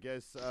missing, and I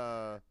guess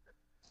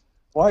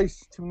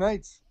Twice, 2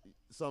 nights.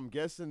 so I'm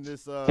guessing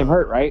this Him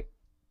hurt, right?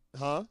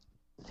 huh?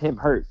 Him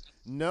hurt,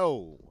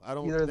 No, I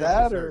don't Either think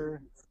that he's hurt.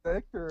 or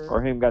sick or.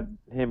 or him got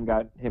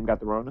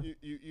the Rona.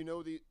 You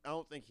know I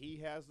don't think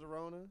he has the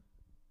Rona,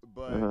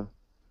 but Uh-huh.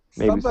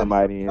 Maybe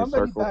somebody in his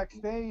circle.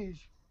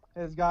 Backstage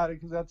has got it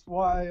because that's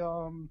why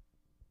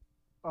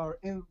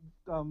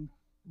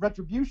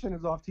Retribution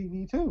is off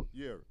TV too.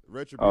 yeah,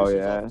 Retribution's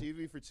yeah. off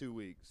TV for 2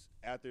 weeks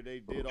after they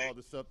did all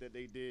the stuff that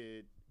they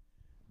did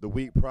the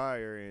week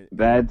prior, and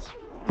That's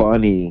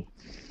funny.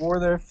 Wore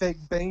their fake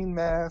Bane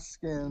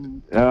mask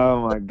and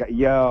Oh my god,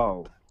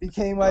 yo,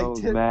 became like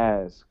those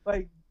masks.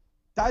 like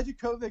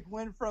Dijakovic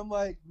went from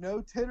like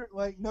no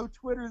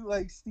Twitter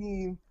like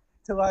steam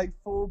to like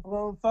full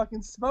blown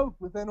fucking smoke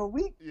within a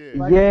week. yeah.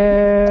 Like,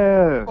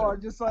 Yeah. Or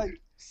just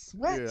like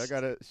switched. Yeah, I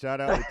gotta shout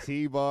out to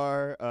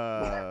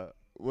T-Bar.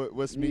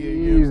 What's me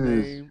and him's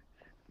Jesus. name?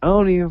 I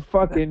don't even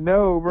fucking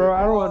know, bro.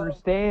 I don't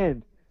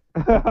understand.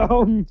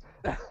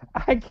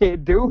 I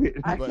can't do it.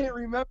 I can't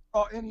remember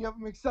any of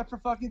them except for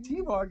fucking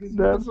T-Bar because he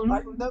That's was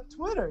lighting up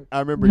Twitter. I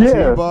remember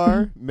Yeah.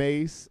 T-Bar,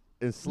 Mace,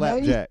 and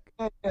Slapjack.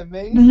 Yeah,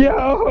 mate.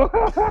 Yo.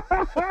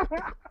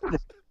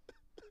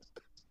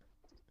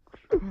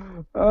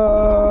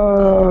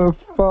 Oh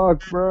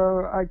fuck,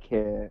 bro. I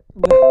can't.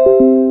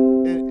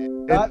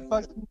 And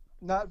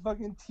Not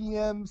fucking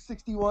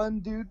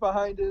TM61 dude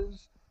behind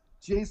his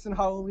Jason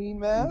Halloween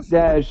mask.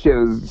 That shit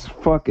was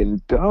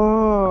fucking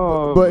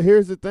dumb. but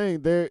here's the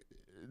thing: they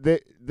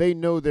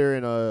know they're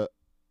in a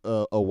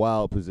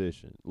wild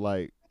position.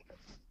 Like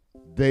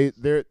they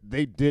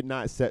did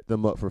not set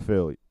them up for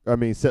failure. I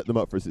mean, set them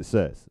up for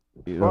success.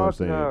 You know what I'm fuck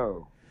saying?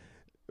 no.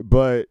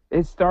 But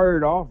It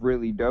started off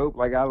really dope.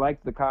 Like I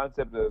liked the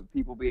concept of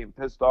people being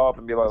pissed off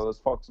and be like, "Let's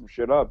fuck some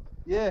shit up."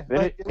 Yeah, Then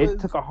like, it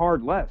took a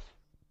hard left.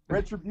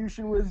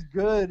 Retribution was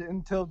good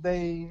until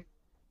they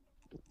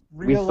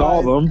We saw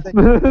realized them. they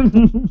could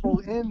people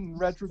in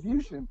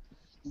Retribution.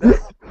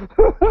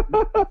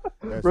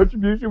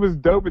 Retribution was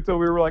dope until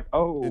we were like,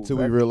 "Oh." until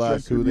we that's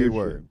realized who they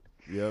were.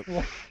 Retribution.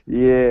 Yep.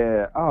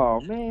 Yeah. Oh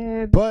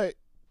man. But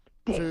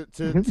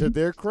to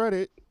their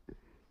credit,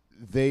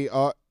 they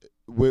are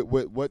with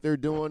what they're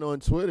doing on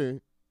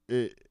Twitter.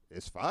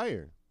 It's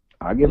fire.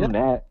 I'll give them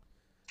that.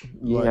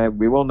 Yeah,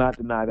 we will not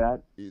deny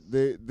that.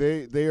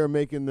 They are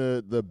making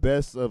the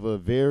best of a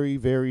very,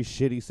 very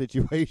shitty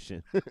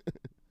situation.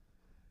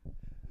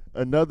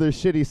 Another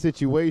shitty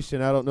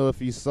situation. I don't know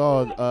if you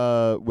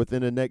saw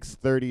within the next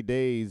 30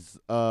 days,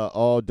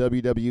 all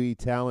WWE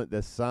talent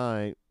that's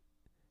signed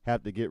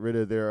have to get rid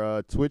of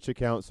their Twitch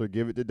accounts or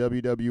give it to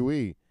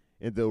WWE,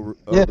 and they'll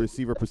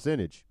receive a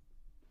percentage.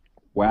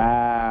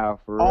 Wow,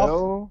 for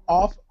real?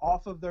 Off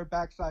of their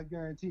backside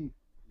guarantee.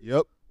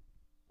 Yep.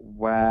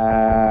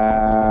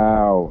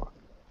 Wow.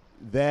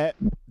 That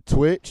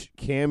Twitch,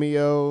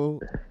 Cameo,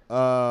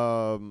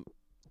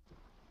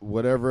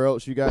 whatever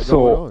else you got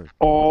going on.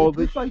 All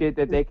the It's like- shit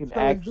that they can so is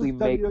actually this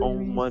make WWE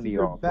own money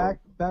secret off of.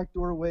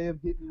 backdoor way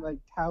of getting like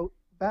tout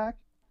back.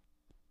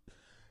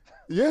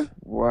 Yeah.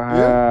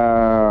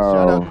 Wow.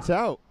 Shout out to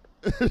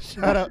Tout.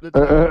 Shout out to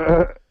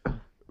Tout.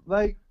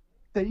 Like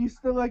they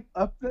used to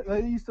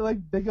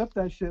big up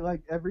that shit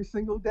like every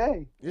single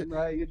day. Yeah. And,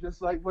 like it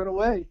just like went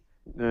away.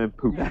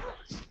 Poop.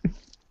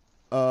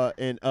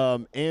 And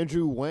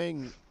Andrew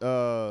Wang,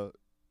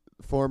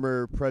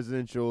 former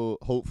presidential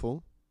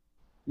hopeful,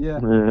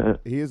 Yeah.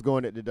 he is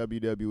going at the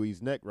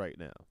WWE's neck right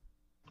now.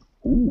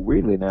 Ooh,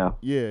 really now?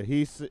 Yeah,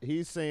 he's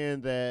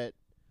saying that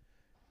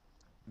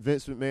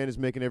Vince McMahon is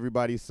making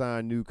everybody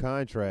sign new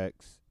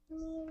contracts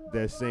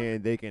that's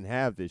saying they can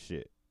have this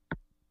shit.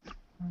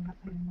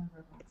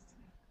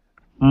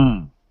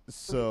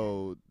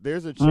 So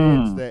there's a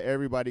chance that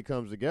everybody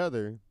comes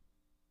together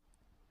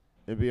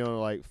and be on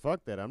like,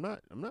 fuck that. I'm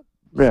not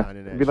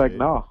signing that Be like, shit.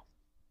 no.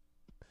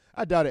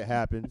 I doubt it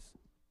happens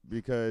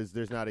because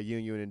there's not a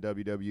union in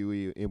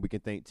WWE, and we can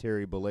thank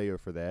Terry Bollea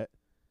for that.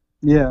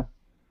 Yeah.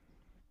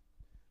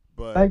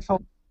 But Thanks,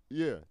 Hulk.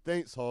 yeah,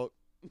 thanks, Hulk.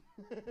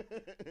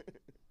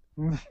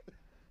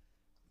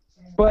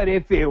 But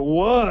if it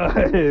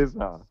was,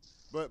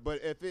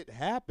 But if it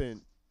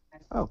happened,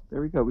 oh,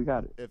 there we go. We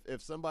got it.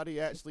 if somebody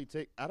actually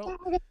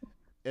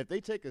if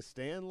they take a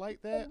stand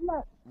like that,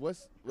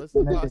 what's the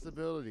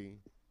possibility?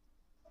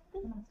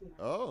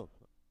 Oh,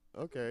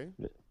 okay.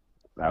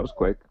 That was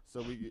quick.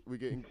 So we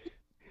getting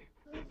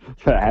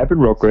That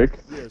happened real quick.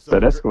 yeah. So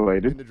That and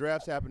escalated. the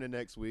draft's happening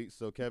next week.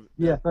 So Kevin,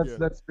 Yeah,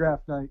 that's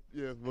draft night.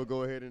 yeah. We'll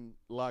go ahead and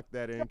lock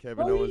that in.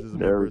 Kevin Owens is a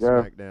There member we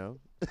of go. SmackDown.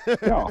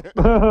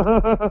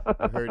 Yeah.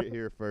 I heard it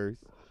here first.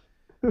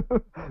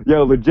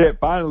 Yo, legit.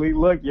 Finally,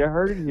 look, you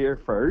heard it here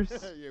first.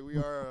 Yeah, we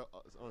are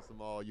on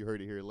some all you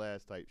heard it here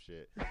last type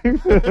shit.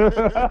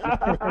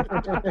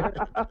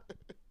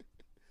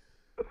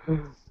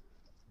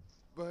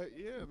 But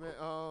yeah,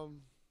 man.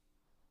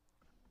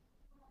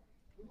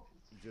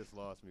 You just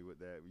lost me with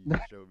that. You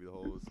just showed me the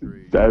whole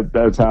screen.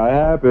 That's how it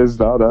happens.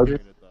 No,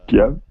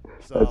 yep.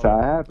 So, That's how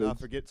it I happens.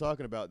 forget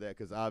talking about that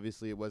because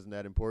obviously it wasn't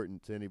that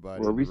important to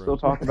anybody. Were in we the still room.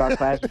 talking about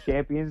Clash of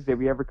Champions? Did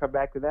we ever come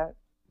back to that?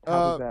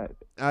 How was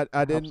that?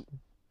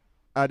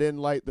 I didn't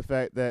like the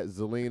fact that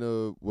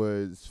Zelina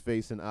was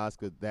facing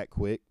Asuka that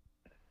quick.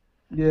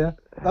 Yeah,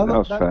 That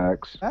was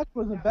facts. match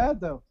wasn't bad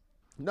though.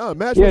 No, the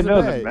match Yeah, wasn't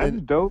no, bad. the match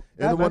was dope.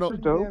 and the That one match on, was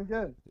dope. damn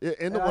good. and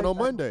the And one on I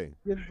Monday.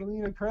 give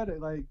Zelina credit.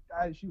 Like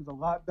she was a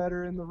lot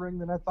better in the ring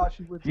than I thought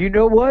she would. You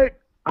know what?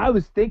 I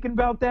was thinking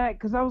about that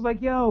because I was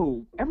like,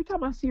 yo, every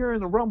time I see her in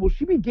the Rumble,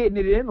 she be getting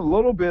it in a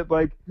little bit.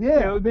 Like, Yeah. you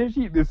know, then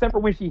except for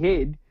when she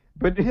hid.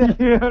 But Yeah.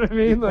 you know what I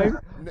mean? Like,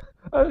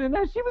 other than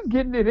that, she was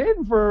getting it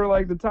in for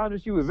like the time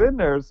that she was in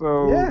there.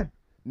 So Yeah.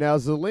 Now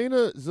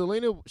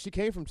Zelina, she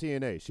came from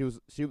TNA.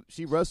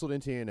 She wrestled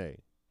in TNA.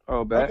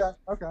 Oh, bet.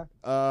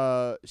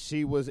 Okay.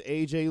 She was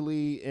AJ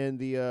Lee in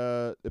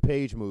the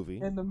Page movie.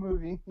 In the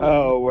movie.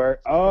 Oh, where?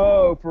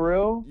 Oh, for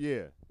real?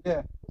 Yeah.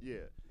 Yeah.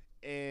 Yeah.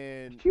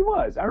 And She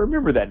was. I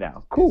remember that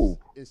now. Cool.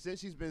 And since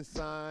she's been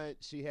signed,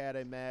 she had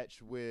a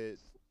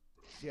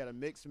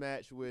mixed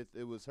match with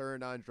it was her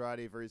and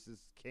Andrade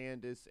versus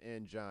Candice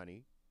and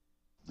Johnny.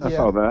 I Yeah.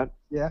 saw that.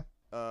 Yeah.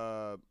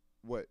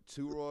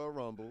 2 Royal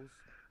Rumbles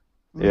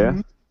Yeah.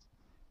 Mhm.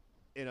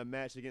 in a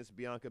match against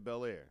Bianca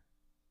Belair.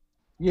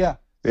 Yeah.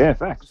 Yeah,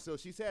 facts. So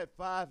she's had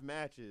 5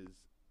 matches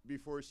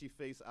before she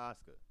faced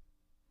Asuka.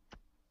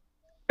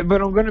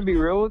 But I'm gonna be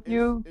real with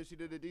you. And she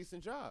did a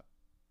decent job.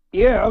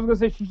 Yeah, I was gonna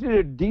say she did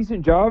a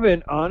decent job,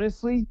 and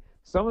honestly,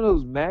 some of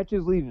those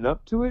matches leading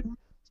up to it,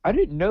 I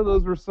didn't know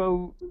those were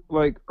so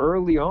like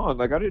early on.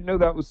 Like I didn't know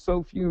that was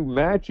so few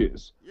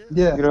matches.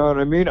 Yeah. You know what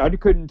I mean? I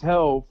couldn't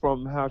tell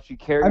from how she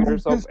carried I mean,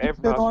 herself she's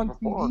and been from how on she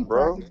performed, TV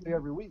bro. practically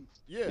every week.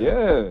 Yeah.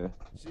 Yeah.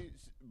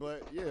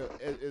 But yeah,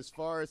 as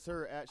far as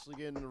her actually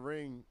getting in the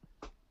ring,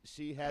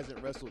 she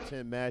hasn't wrestled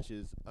 10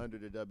 matches under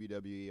the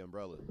WWE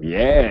umbrella.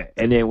 Yeah,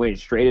 and then went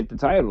straight at the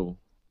title.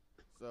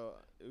 So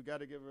we got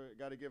to give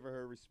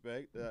her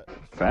respect.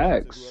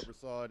 Facts. To whoever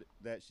saw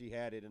that she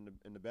had it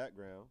in the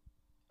background.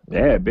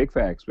 Yeah, big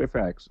facts, big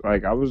facts.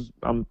 Like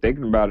I'm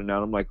thinking about it now.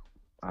 And I'm like,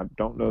 I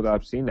don't know that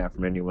I've seen that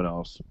from anyone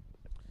else.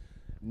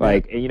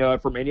 Like, and, you know,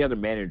 from any other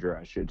manager,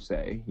 I should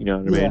say. You know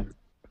what I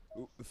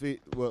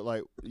mean?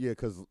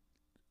 Because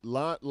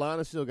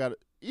Lana still got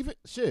even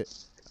shit.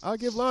 I'll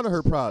give Lana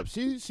her props.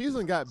 She's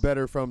got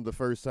better from the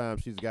first time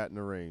she's got in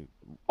the ring.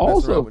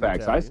 Also,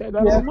 facts. I said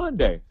that Yeah. on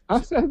Monday. I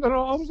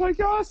was like,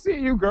 yo, I see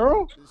you,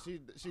 girl. She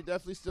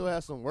definitely still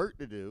has some work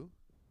to do.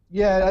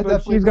 Yeah, I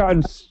But she's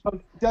gotten.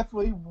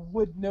 definitely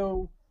would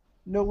no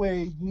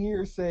way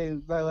near say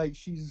that like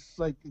she's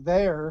like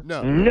there.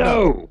 No.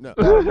 No. No.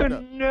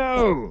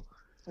 No.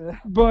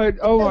 But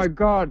oh my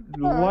God,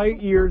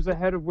 light years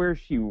ahead of where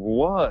she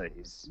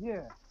was.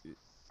 Yeah.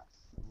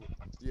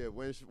 Yeah,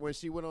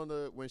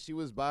 when she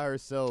was by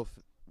herself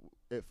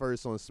at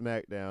first on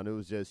SmackDown, it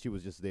was just she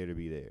was just there to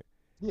be there.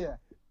 Yeah.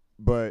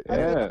 But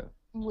Yeah.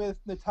 With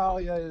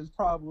Natalia has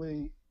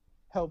probably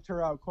helped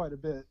her out quite a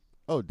bit.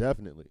 oh,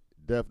 definitely,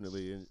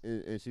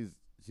 and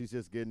she's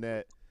just getting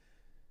that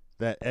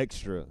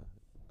extra.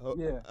 Oh,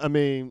 Yeah. I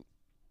mean,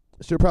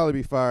 she'll probably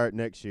be fired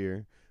next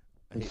year.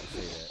 I hate to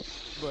say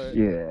that, but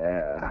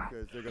Yeah.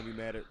 because they're gonna be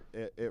mad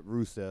at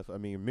Rusev. I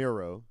mean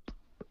Miro.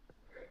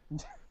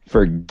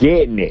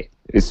 Forgetting it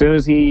as soon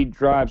as he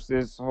drops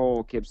this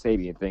whole Kip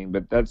Sabian thing,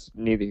 but that's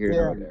neither here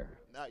nor there.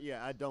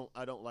 I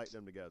don't like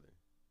them together.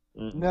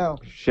 Mm-mm. No.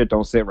 Shit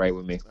don't sit right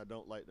with me. I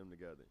don't like them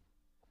together.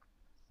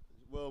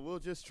 Well, we'll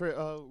just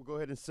go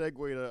ahead and segue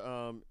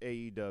to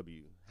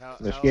AEW.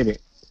 Let's get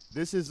it.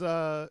 This is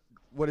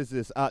what is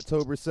this?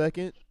 October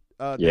 2nd.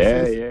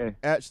 Yeah.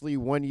 Actually,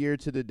 1 year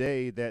to the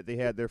day that they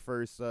had their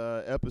first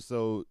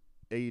episode,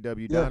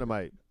 AEW Yeah.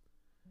 Dynamite.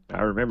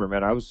 I remember,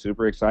 man. I was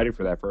super excited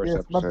for that first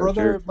Yes,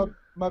 episode.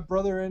 my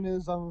brother and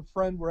his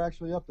friend were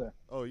actually up there.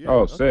 Oh yeah. Oh,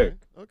 okay. sick.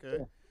 Okay.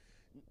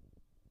 Yeah.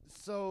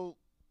 So,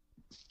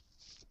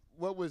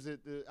 what was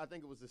it? I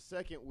think it was the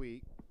second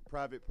week.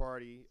 Private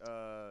Party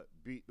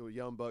beat the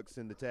Young Bucks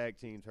in the tag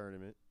team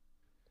tournament.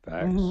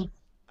 Facts. Mhm.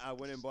 I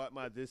went and bought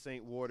my "This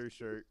Ain't Water"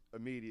 shirt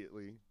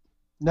immediately.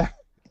 Nah.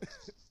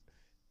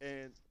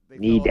 And they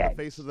Need fell off that.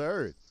 the face of the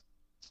earth.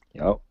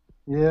 Yup.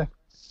 Yeah.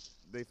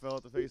 They fell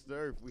off the face of the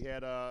earth. We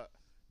had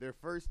their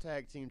first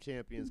tag team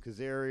champions,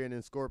 Kazarian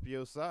and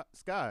Scorpio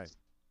Sky.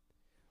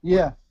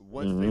 Yeah.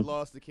 Once they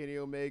lost to Kenny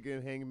Omega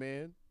and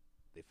Hangman,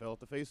 they fell off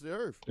the face of the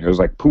earth. It was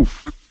like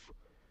poof.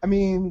 I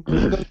mean,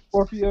 the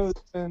Scorpio's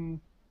been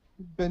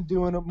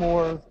doing it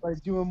more,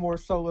 like doing more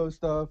solo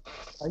stuff.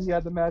 He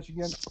had the match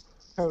against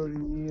Cody,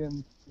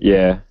 and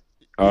Yeah.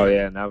 Oh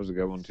yeah, and that was a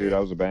good one too. That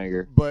was a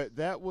banger. But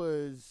that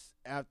was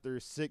after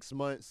 6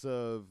 months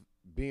of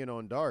being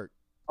on Dark.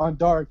 on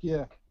Dark,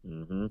 yeah.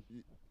 Mm-hmm.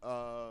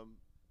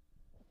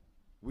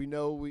 We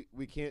know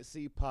we can't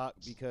see Pac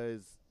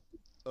because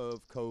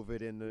of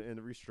COVID and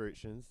the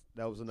restrictions.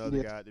 That was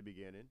another guy at the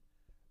beginning.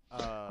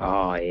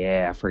 Oh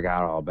yeah, I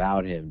forgot all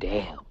about him.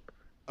 Damn.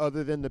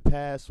 Other than the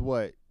past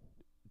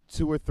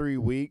 2 or 3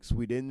 weeks,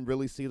 we didn't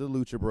really see the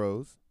Lucha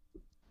Bros.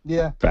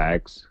 Yeah.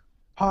 Facts.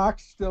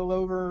 Pac's still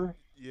over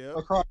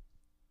across.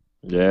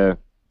 Yeah.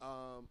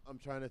 I'm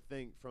trying to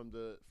think from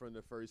the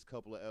first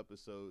couple of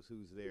episodes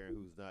who's there and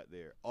who's not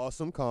there.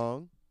 Awesome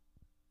Kong.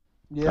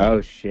 Yeah.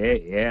 Oh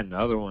shit! Yeah,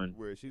 another one.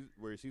 Where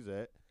she's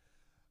at.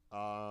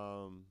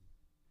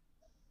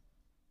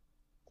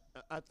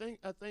 I think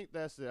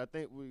that's it. I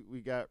think we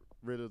got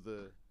rid of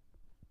the.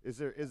 Is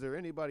there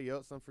anybody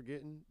else I'm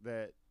forgetting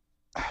that?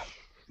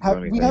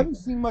 We haven't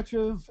seen much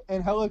of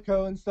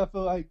Angelico and stuff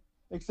like,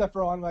 except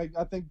for on like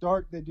I think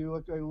Dark they do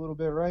like a little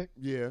bit, right?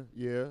 Yeah.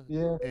 Yeah.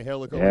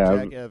 Angelico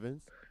and Jack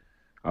Evans.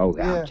 Oh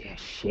Yeah.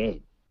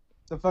 shit.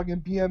 The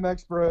fucking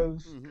BMX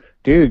Bros. Mm-hmm.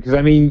 Dude, because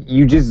I mean,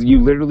 you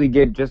literally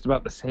get just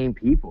about the same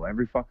people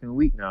every fucking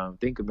week now.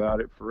 Think about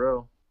it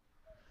for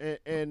real.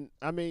 And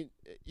I mean,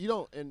 you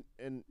don't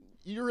and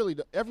you really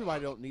don't,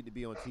 everybody don't need to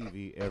be on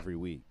TV every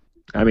week.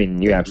 I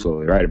mean, you're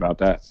absolutely right about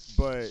that.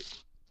 But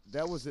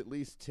that was at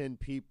least 10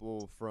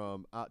 people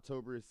from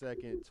October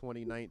 2nd,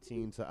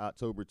 2019 to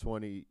October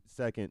 22nd,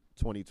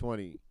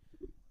 2020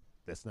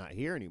 that's not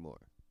here anymore.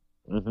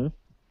 Mm-hmm.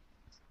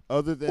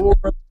 Other than, Or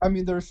I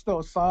mean, they're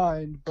still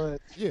signed, but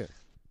yeah,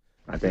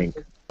 I think.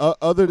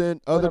 other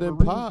than whatever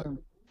Pac, reason.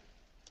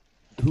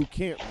 who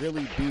can't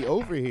really be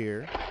over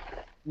here.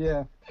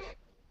 Yeah.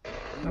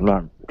 I'm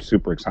not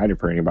super excited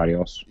for anybody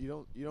else.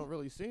 You don't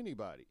really see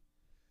anybody.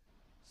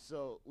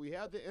 So we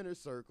have the Inner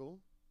Circle,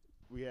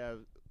 we have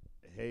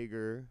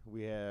Hager,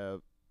 we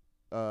have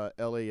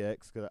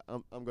LAX, because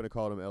I'm going to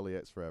call them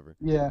LAX forever.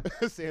 Yeah.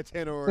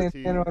 Santana Ortiz.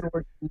 Santana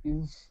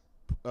Ortiz.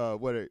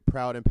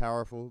 Proud and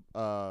Powerful.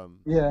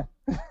 Yeah.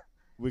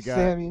 We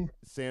got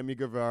Sammy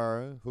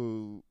Guevara,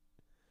 who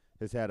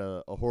has had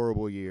a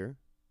horrible year.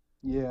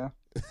 Yeah.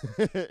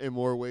 In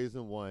more ways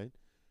than one.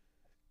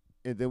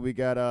 And then we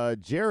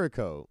got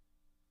Jericho,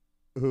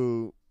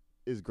 who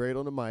is great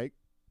on the mic.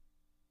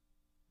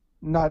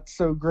 Not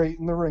so great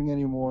in the ring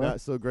anymore.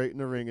 Not so great in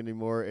the ring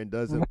anymore, and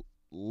doesn't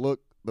look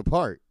the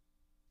part.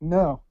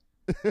 No.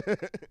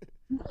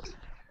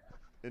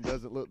 It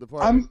doesn't look the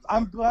part.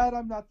 I'm glad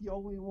I'm not the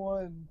only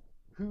one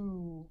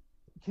who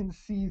can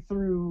see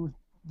through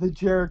the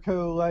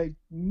Jericho like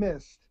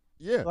mist.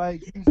 Yeah.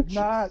 Like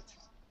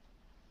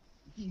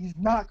he's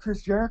not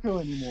Chris Jericho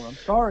anymore. I'm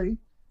sorry.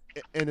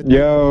 And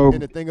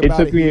the thing it about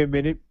took me a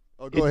minute.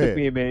 Oh, go ahead. Took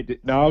me a minute.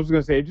 I was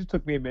gonna say it just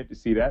took me a minute to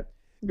see that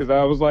because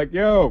I was like,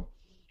 "Yo,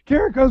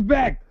 Jericho's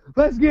back.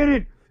 Let's get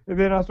it." And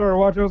then I started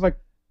watching. I was like,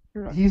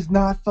 He's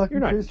not fucking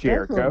You're not Chris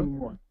Jericho Jericho.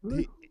 anymore.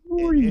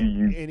 "Who are you,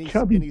 and he's-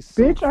 chubby and he's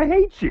so- bitch? I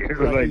hate you."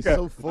 Like, he's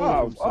so full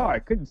of himself. I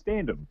couldn't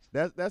stand him.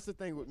 That's the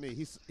thing with me.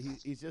 He's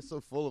just so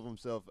full of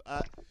himself.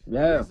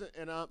 Yeah.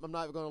 I'm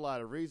not going to lie.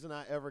 The reason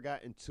I ever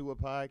got into a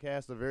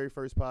podcast, the very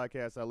first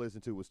podcast I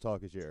listened to was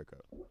Talk is Jericho.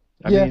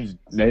 I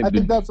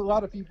think that's a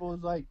lot of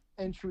people's like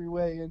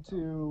entryway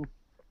into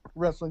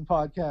wrestling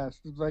podcasts.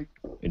 It's like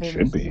It him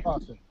should and be. Steve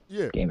Austin.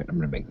 Yeah. Damn it! I'm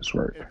gonna make this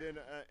work.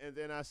 And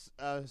then I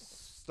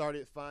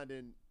started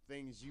finding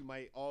things you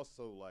might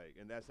also like,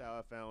 and that's how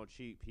I found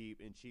Cheap Heat,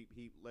 and Cheap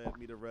Heat led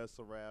me to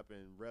Wrestle Rap,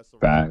 and Wrestle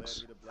Rap led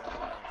Facts. me to Black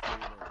Announce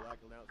Table, and Black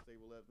Announce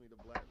Table led me to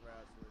Black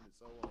Wrestling, and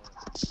so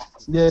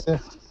on.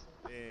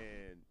 Yeah.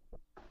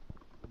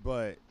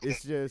 But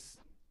it's just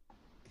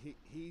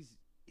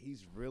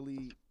he's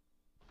really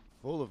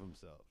full of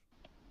himself.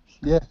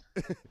 Yeah.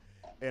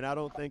 And I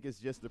don't think it's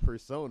just the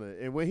persona.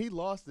 And when he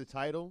lost the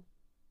title,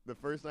 the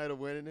first night of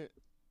winning it,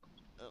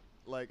 I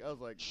was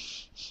like,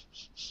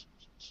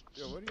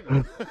 yo, what are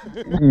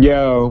you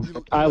Yo,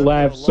 You I left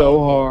laughed it so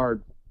alone.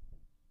 hard.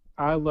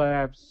 I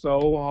laughed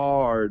so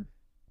hard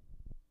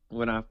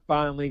when I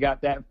finally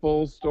got that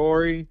full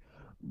story.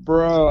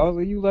 Bro, I was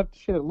like, you left the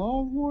shit at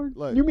Longhorn?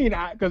 Like- You mean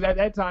because at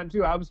that time,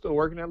 too, I was still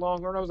working at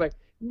Longhorn. I was like,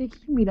 Nick,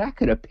 you mean I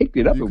could have picked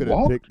it up You and could have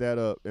walked? picked that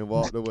up and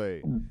walked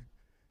away.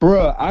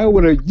 Bro, I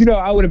would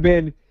have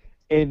been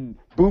in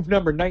booth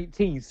number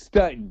 19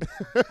 stunting.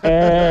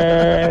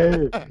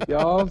 Hey,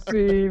 y'all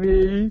see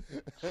me?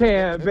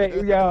 Can't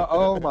be, yo,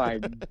 oh my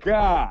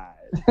God.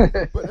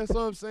 But that's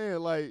what I'm saying.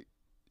 Like,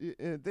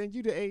 and then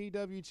you the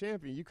AEW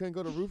champion. You couldn't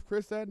go to Roof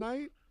Chris that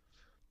night?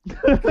 You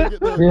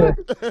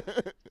couldn't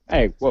get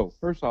Hey, whoa,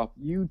 first off,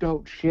 you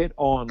don't shit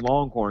on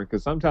Longhorn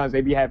because sometimes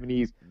they be having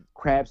these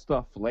crab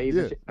stuffed fillets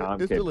Yeah, and shit. No, I'm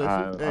it's kidding.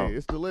 delicious. I-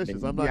 It's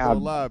delicious. I'm not yeah, gonna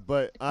lie,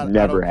 but I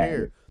never don't had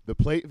care. it. the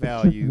plate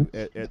value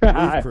at the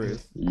roof,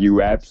 Chris.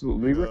 You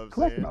absolutely You know what were I'm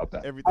correct saying? about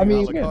that. Everything I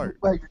mean, a la carte.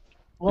 like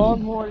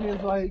Longhorn is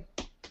like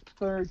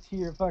third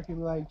tier fucking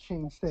like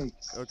chain steak.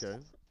 Okay.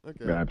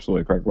 You're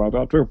absolutely correct about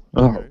that too.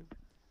 Oh. Okay.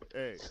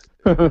 Hey.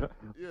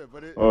 Yeah,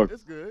 but Oh.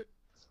 it's good.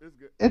 It's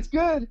good. It's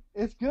good.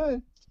 It's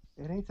good.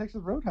 It ain't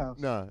Texas Roadhouse.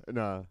 Nah.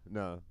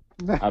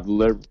 I've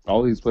lived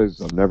all these places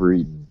I've never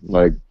eaten.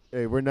 Like,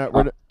 Hey, we're not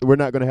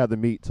gonna have the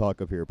meat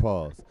talk up here.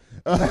 Pause.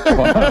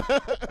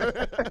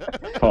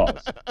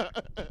 Pause.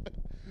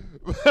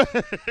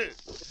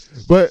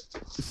 But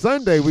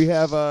Sunday we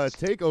have a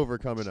takeover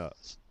coming up.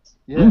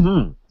 Yeah.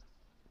 Mhm.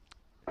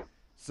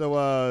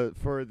 So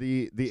for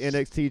the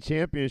NXT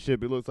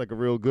Championship, it looks like a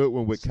real good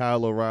one with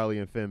Kyle O'Reilly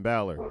and Finn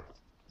Balor.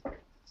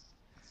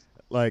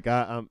 Like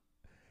I'm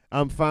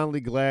finally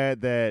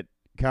glad that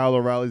Kyle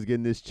O'Reilly's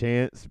getting this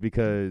chance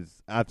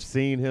because I've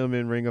seen him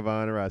in Ring of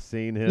Honor. I've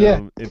seen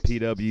him in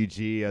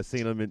PWG. I've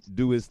seen him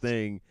do his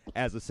thing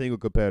as a single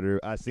competitor.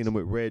 I've seen him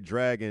with Red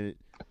Dragon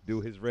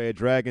do his Red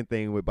Dragon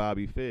thing with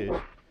Bobby Fish.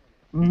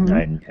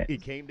 Mhm. He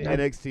came to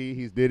NXT.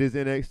 He did his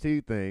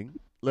NXT thing.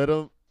 Let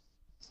Let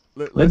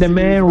let's the see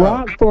man who's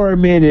out. rock for a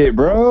minute,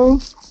 bro.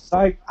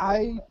 Like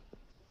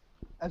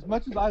as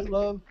much as I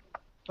love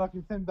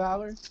fucking Finn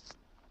Balor,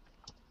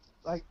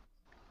 like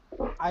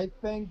I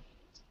think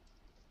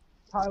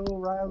Kyle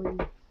O'Reilly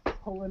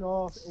pulling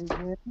off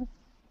a win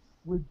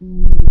would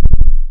be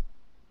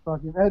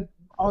fucking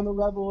on the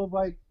level of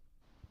like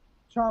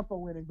Ciampa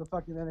winning the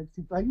fucking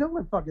NXT. Like no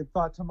one fucking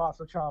thought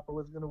Tommaso Ciampa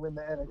was gonna win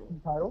the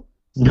NXT title.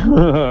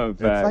 Like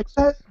Facts.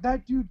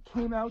 that dude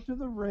came out to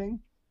the ring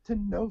to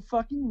no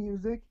fucking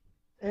music,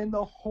 and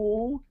the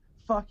whole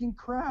fucking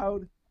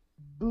crowd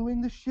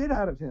booing the shit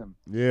out of him.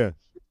 Yeah.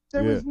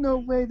 There Yeah. was no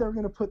way they were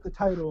gonna put the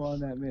title on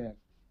that man,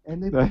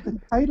 and they put the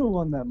title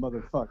on that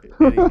motherfucker.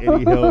 And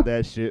he held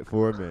that shit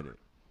for a minute.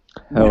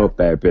 Help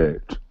that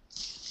bitch.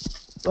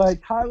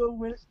 Like Kyle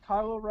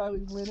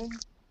O'Reilly winning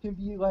can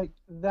be like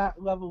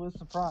that level of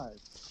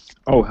surprise.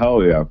 Oh,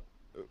 hell yeah.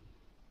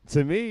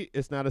 To me,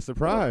 it's not a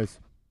surprise.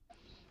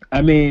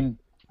 I mean,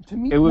 To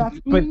me, It was- not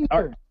to but me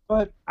either.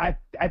 But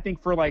I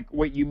think for like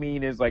what you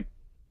mean is like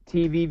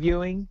TV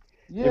viewing,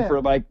 yeah, and for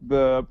like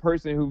the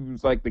person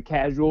who's like the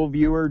casual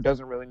viewer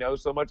doesn't really know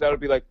so much, that would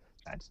be like,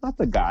 that's not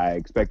the guy I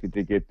expected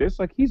to get this.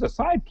 Like he's a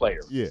side player.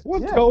 Yeah.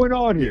 What's Yeah. going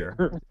on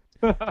here?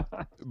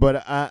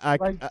 But I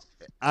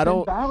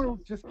don't. Finn Balor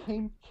just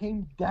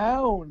came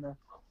down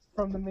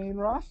from the main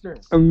roster.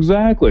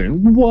 Exactly.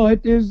 What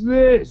is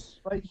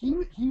this? Like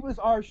he was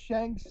our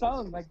Shang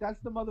Tsung. Like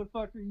that's the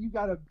motherfucker you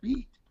gotta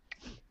beat.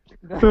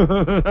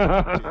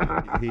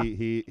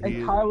 He And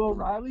is- Kyle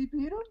O'Reilly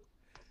beat him.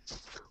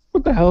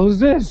 What the hell is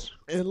this?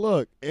 and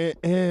look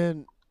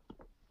and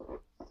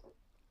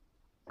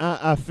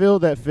I feel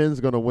that Finn's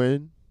gonna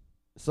win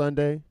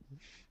Sunday,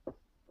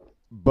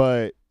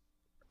 but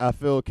I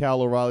feel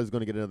Kyle O'Reilly's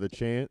gonna get another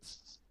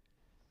chance,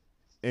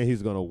 and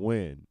he's gonna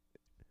win,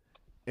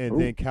 and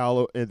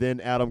then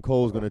Adam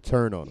Cole's gonna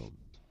turn on him.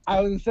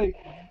 I was gonna say,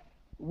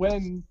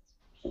 when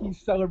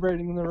he's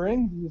celebrating in the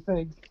ring, do you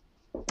think?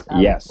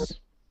 Yes.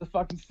 The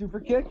fucking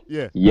super kick.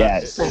 Yeah.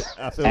 Yes.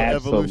 I feel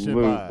evolution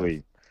vibes.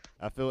 Absolutely.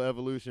 I feel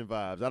evolution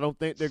vibes. I don't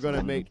think they're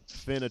gonna make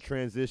Finn a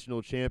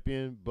transitional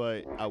champion,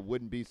 but I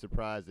wouldn't be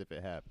surprised if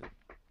it happened.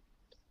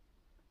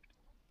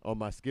 On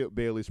my Skip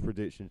Bayless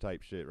prediction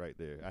type shit right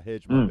there. I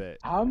hedged my bet.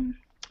 I'm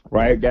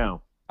Write it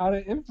down. out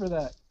of in for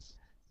that.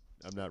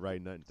 I'm not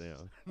writing nothing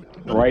down.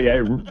 Write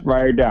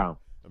it down.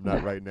 I'm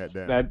not writing that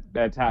down.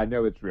 That's how I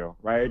know it's real.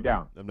 Write it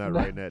down. I'm not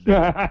writing that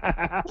down.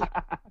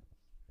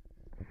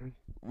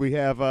 We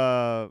have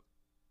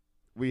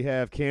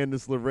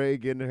Candice LeRae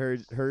getting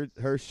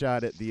her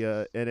shot at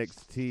the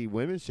NXT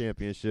Women's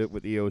Championship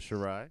with Io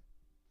Shirai.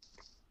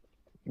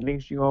 You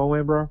think she gonna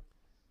win, bro?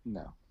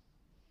 No.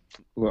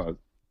 Look.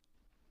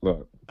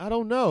 I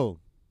don't know.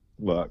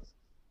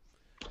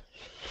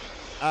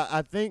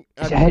 I think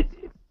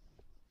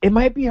It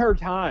might be her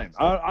time.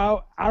 I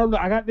don't know.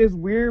 I got this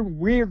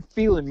weird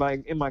feeling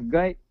like in my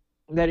gut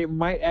that it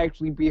might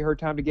actually be her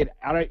time to get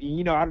out of.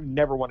 You know, I would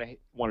never want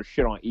to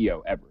shit on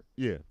Io ever.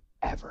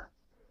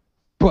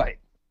 But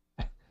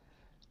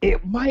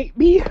it might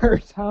be her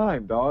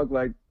time, dog.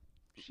 Like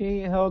she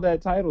ain't held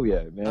that title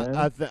yet, man.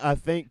 I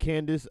think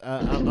Candice.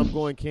 I'm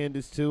going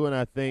Candice too, and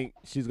I think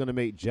she's gonna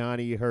make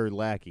Johnny her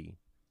lackey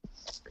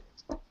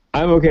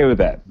I'm okay with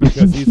that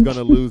because he's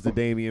gonna lose to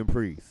Damian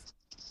Priest.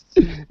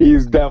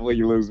 He's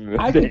definitely losing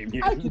to I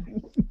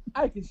Damian.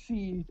 could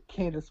see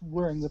Candace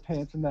wearing the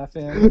pants in that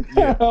family.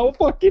 Hell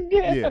fucking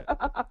yeah. Yeah.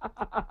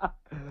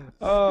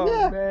 Oh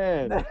Yeah.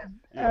 man.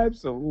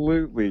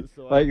 Absolutely.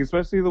 So Like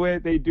especially the way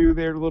that they do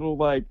their little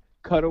like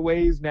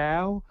cutaways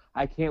now.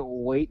 I can't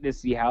wait to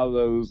see how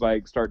those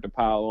like start to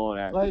pile on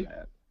after Like-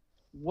 that.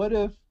 What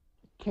if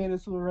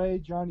Candice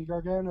LeRae, Johnny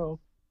Gargano,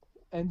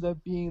 ends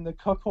up being the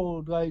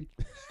cuckold like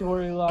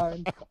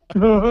storyline?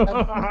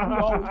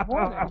 always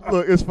wanted.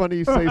 Look, it's funny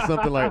you say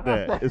something like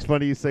that.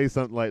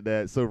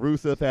 So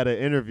Rusev had an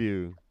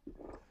interview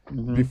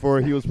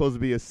before he was supposed to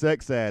be a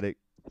sex addict.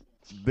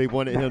 They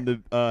wanted him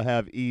to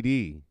have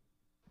ED.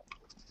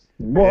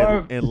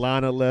 Boy, and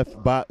Lana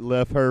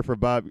left her for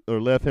Bobby, or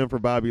left him for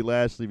Bobby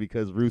Lashley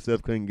because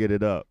Rusev couldn't get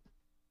it up.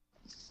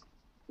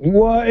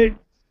 what?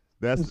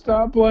 That's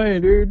Stop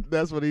playing, dude.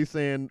 that's what he's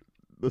saying.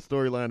 The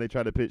storyline they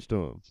try to pitch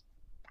to him.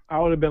 I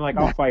would have been like,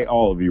 I'll fight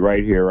all of you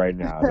right here, right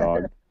now,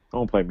 dog.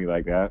 Don't play me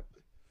like that.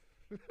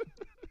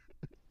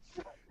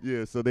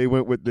 Yeah, so they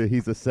went with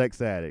he's a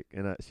sex addict,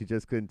 and she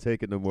just couldn't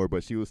take it no more,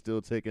 but she was still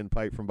taking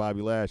pipe from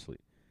Bobby Lashley.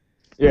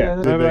 Yeah, Yeah,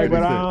 I'm that like, makes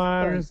but I sense.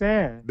 don't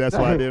understand. That's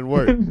why it didn't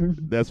work.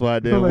 That's why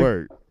it didn't Like-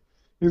 work.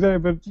 He's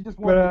like, but She just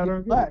but wanted I to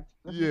don't get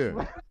get it.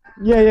 back.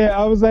 Yeah. Yeah.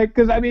 I was like,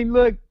 because I mean,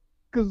 look,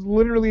 because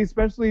literally,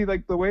 especially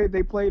like the way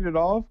they played it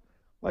off,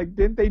 like,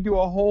 didn't they do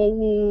a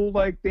whole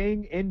like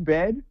thing in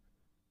bed?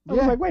 I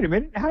was Yeah. like, wait a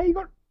minute, how you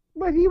going?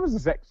 But he was a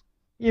sex.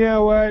 You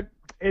know what?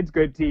 It's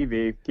good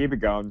TV. Keep it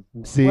going.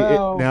 See,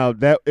 Well- now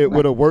that it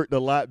would have worked a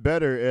lot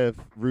better if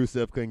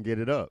Rusev couldn't get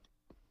it up.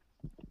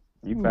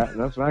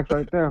 That's facts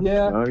right there.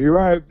 Yeah. No, you're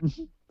right. When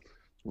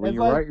It's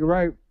you're like- right, you're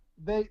right.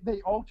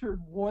 They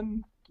altered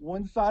one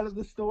side of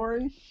the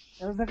story,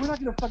 and I was like, we're not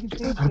gonna fucking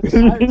change the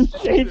entire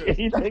Change They're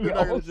anything not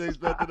gonna else.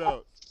 change nothing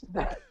else.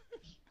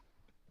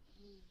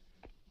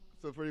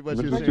 So pretty much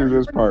Let's you're just saying, do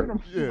this part.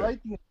 Yeah.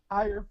 Write the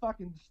entire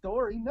fucking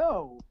story.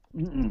 No,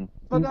 Mm-mm.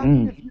 but I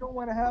mean, Mm-mm. if you don't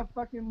want to have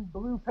fucking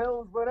blue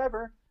pills,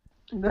 whatever.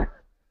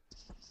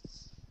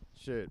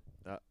 shit.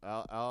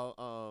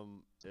 I'll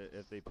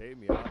if they pay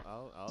me,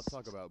 I'll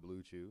talk about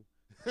Blue Chew.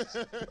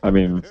 I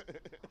mean-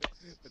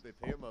 if they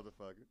pay a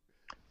motherfucker.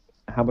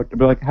 How much? But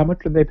like, how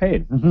much are they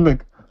paid?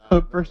 Like, I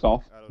don't first know.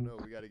 off. I don't know.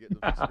 We got to get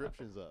the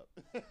subscriptions up.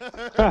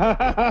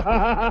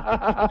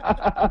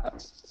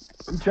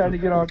 You trying to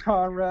get on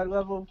Conrad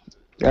level?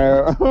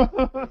 Hey,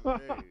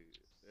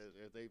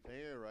 if they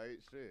paying right,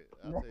 shit,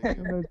 I'll take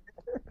it.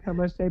 How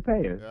much they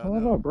pay us? Yeah, I I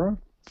don't know. know, bro.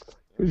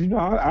 Because you know,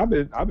 I've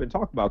been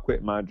talking about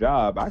quitting my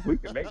job. We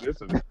can make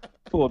this a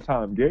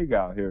full-time gig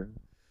out here.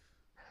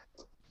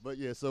 But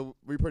yeah, so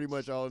we pretty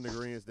much all in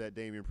agreement that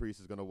Damian Priest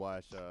is gonna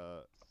watch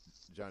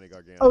Johnny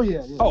Gargano. Oh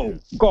yeah. Oh,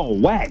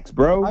 going wax,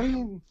 bro. I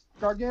mean,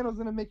 Gargano's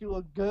gonna make it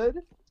look good,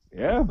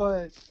 Yeah,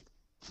 but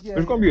yeah,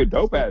 it's gonna be a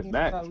dope-ass Damian's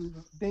match. not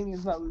losing-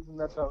 Damian's not losing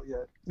that belt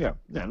yet. Yeah,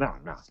 no.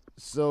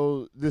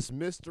 So this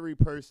mystery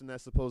person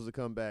that's supposed to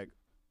come back,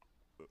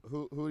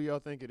 who do y'all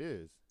think it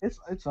is?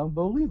 It's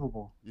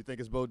unbelievable. You think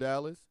it's Bo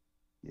Dallas?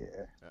 Yeah.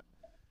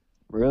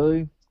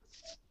 Really?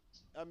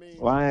 I mean,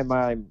 Why am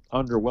I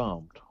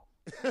underwhelmed?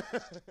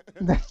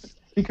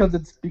 because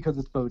it's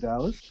Bo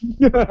Dallas.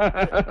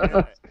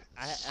 I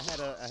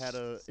had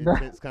a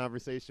intense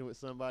conversation with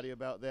somebody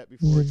about that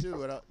before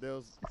too, and they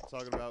was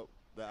talking about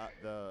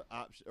the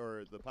option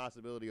or the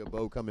possibility of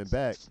Bo coming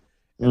back,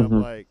 and I'm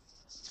Mhm. like,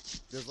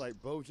 there's like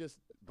Bo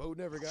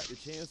never got the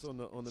chance on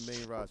the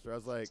main roster. I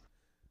was like,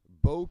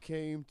 Bo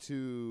came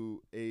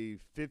to a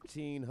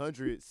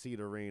 1,500 seat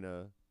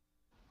arena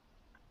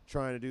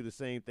trying to do the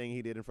same thing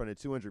he did in front of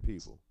 200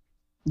 people.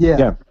 Yeah.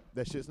 Yeah.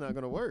 That shit's not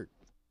gonna work.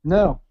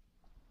 No.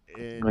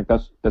 And Like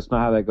that's not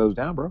how that goes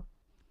down, bro.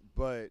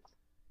 but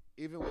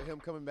even with him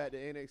coming back to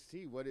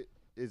NXT,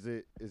 is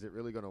it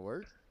really gonna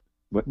work?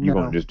 But you No.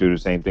 want to just do the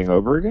same thing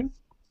over again?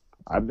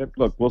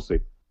 Look, we'll see.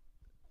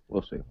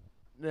 We'll see.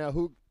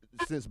 Now,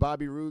 since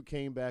Bobby Roode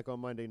came back on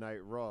Monday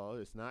Night Raw,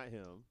 it's not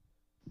him.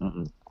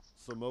 Mm-mm.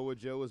 Samoa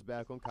Joe is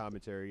back on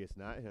commentary, it's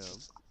not him.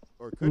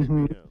 Or could it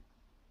Mhm. be him?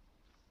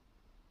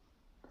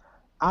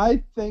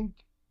 I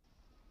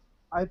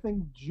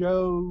think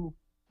Joe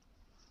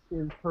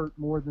is hurt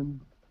more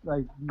than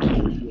like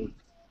he is.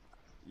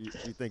 You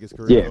think his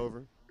career's Yeah.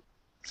 over?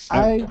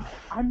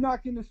 I'm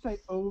not gonna say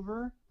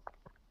over,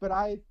 but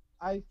I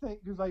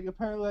think because like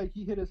apparently like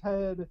he hit his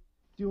head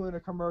doing a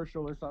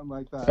commercial or something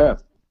like that.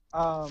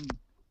 Yeah.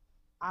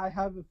 I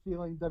have a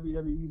feeling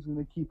WWE's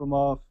gonna keep him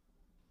off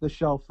the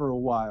shelf for a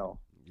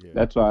while. Yeah.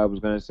 That's what I was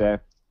gonna say.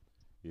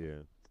 Yeah.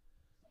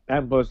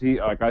 And plus, he,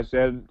 like I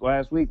said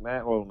last week,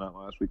 Matt. Well, not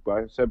last week, but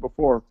I said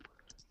before.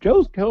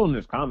 Joe's killing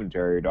this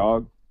commentary,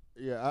 dog.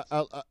 Yeah,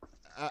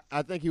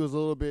 I think he was a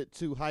little bit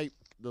too hyped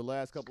the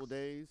last couple of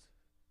days.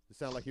 It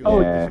sounded like he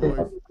was Yeah. making his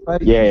voice.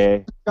 Like, Yeah.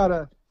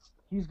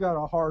 he's got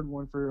a hard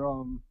one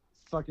for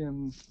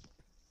fucking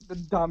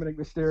Dominic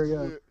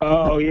Mysterio.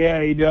 Oh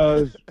yeah, he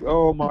does.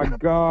 Oh my We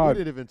God.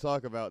 didn't even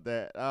talk about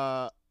that.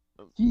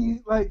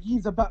 He's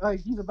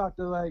about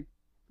to like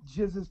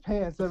jizz his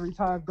pants every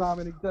time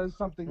Dominic does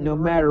something. in No the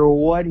ring. matter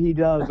what he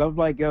does, I was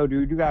like, yo,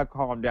 dude, you gotta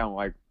calm down.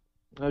 Like,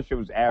 that shit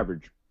was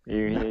average.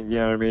 You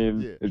know what I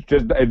mean? Yeah.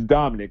 It's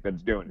Dominic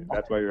that's doing it.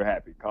 That's why you're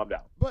happy. Calm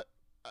down. But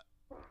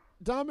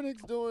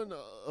Dominic's doing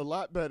a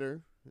lot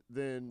better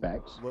than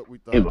Facts. what we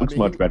thought. It looks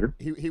much better.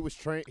 He was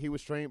trained. He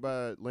was trained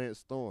by Lance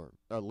Storm.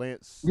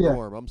 Lance Yeah.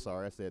 Storm. I'm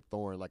sorry, I said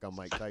Thorne like I'm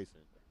Mike Tyson.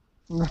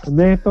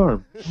 Man,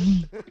 Thorn.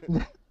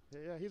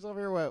 Yeah, he's over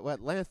here.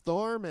 What Lance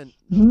Storm and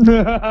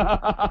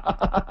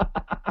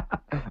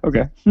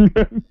Okay.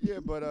 yeah,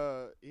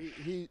 but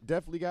he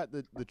definitely got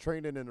the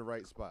training in the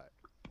right spot.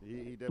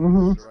 He definitely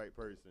Mhm. was the right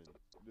person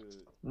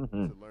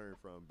Mhm. to learn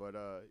from. But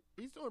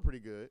he's doing pretty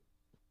good.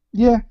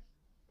 Yeah.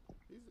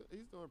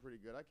 He's doing pretty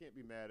good. I can't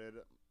be mad at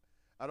it.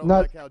 I don't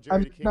Not- like how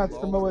Jerry the King not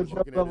Lawler Samoa was Joe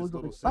looking at levels his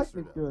of little sister.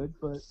 excitement though. good,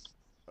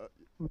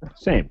 but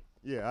Same.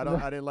 Yeah,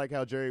 I didn't like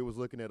how Jerry was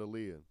looking at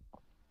Aaliyah.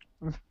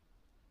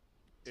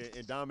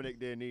 And Dominic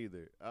didn't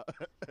either.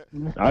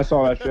 I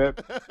saw that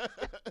shit.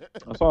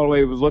 I saw the way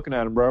he was looking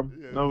at him, bro.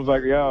 Yeah. And I was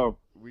like, yo,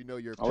 We know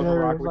you're. I wasn't Jerry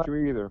rock was with you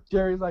either.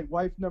 Jerry's like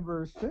wife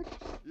number 6.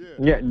 Yeah.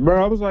 Yeah,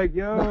 bro. I was like,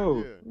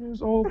 yo, Yeah.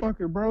 this old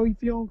fucker, bro.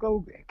 If you don't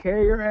go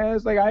carry your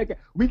ass,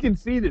 we can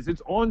see this.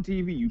 It's on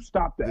TV. You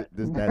stop that.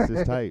 That's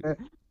his type.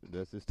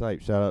 That's his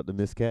type. Shout out to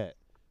Miss Cat.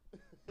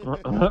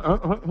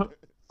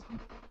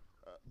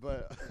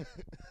 But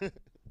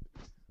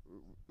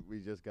we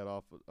just got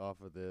off of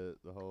the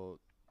whole.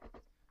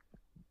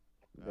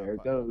 There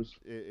it goes.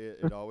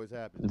 It always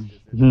happens.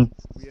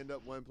 We end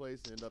up one place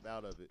and end up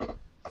out of it.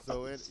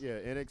 So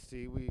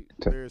NXT.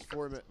 There's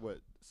 4 what?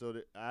 So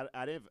I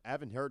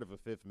haven't heard of a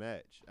 5th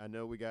match. I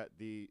know we got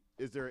the.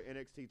 Is there an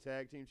NXT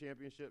Tag Team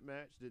Championship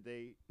match? Did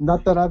they?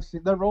 Not that I've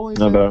seen. They've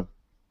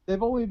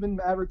only been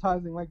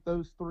advertising like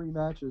those 3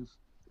 matches.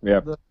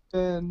 Yeah. The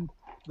Finn,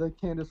 the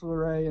Candice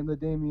LeRae, and the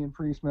Damian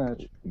Priest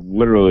match.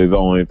 Literally the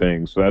only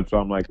thing. So that's why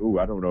I'm like, ooh,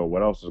 I don't know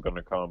what else is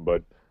gonna come,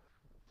 but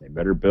they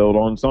better build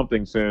on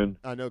something soon.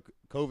 I know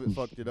COVID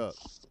fucked it up.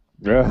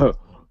 Yeah.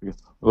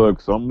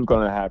 Look, something's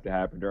gonna have to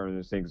happen during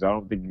this thing because I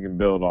don't think you can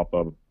build off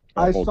of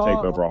a whole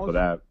takeover off of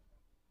that.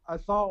 I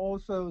saw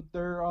also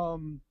they're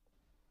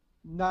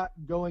not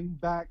going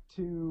back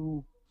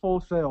to Full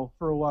Sail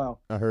for a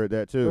while. I heard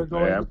that They're too.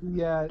 going to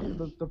be at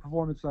the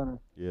Performance Center.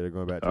 Yeah, they're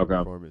going back to Okay. the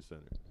Performance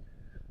Center.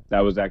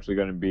 That was actually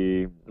going to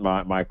be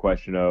my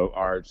question. All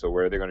right, so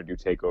where are they going to do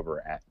takeover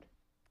at?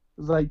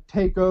 It's like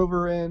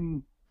Takeover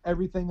and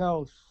everything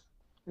else.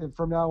 And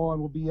from now on,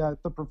 will be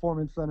at the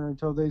Performance Center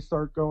until they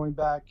start going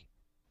back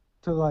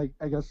to, like,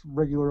 I guess,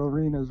 regular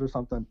arenas or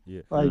something.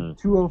 Yeah. Like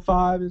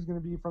 205 is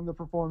going to be from the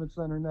Performance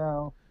Center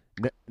now.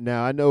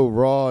 Now I know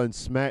Raw and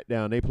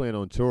SmackDown they plan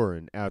on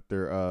touring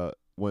after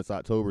once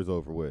October's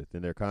over with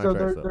and their So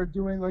contracts they're up.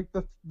 doing like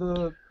the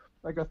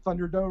like a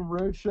Thunderdome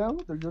road show.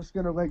 They're just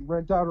gonna like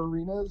rent out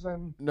arenas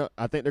and No,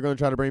 I think they're going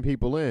to try to bring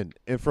people in.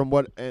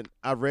 And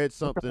I read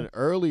something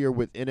earlier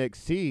with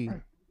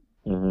NXT,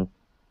 Mm-hmm.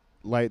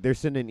 like they're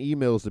sending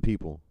emails to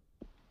people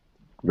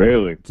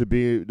Really? to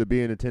be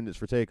in attendance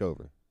for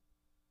Takeover.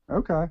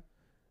 okay.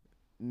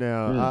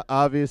 Now,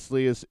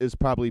 obviously, it's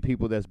probably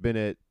people that's been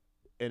at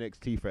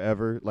NXT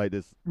forever, like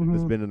that's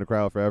Mhm. been in the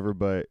crowd forever,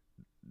 but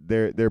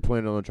they're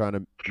planning on trying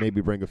to maybe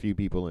bring a few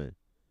people in.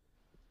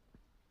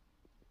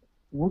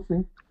 We'll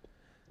see.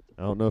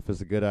 I don't know if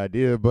it's a good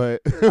idea,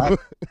 but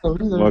So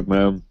either, Look,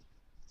 man,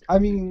 I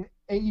mean,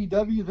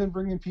 AEW's been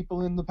bringing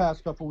people in the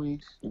past couple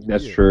weeks.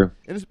 that's Yeah. true.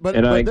 but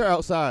And they're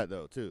outside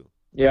though too.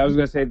 Yeah, I was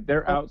gonna say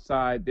they're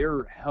outside.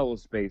 They're hella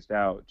spaced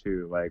out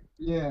too. Like,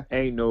 Yeah.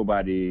 ain't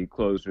nobody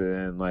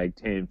closer than like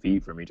 10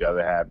 feet from each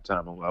other half the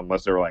time,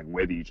 unless they're like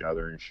with each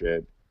other and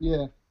shit.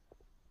 Yeah.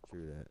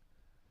 True that.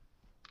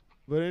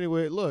 But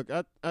anyway, look,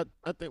 I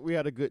think we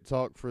had a good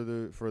talk for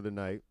the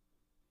night.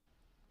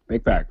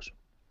 Big facts.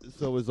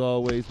 So as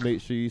always,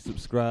 make sure you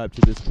subscribe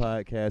to this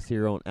podcast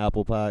here on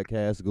Apple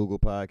Podcasts, Google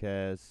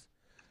Podcasts,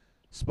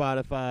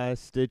 Spotify,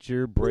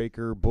 Stitcher,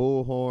 Breaker,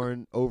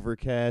 Bullhorn,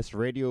 Overcast,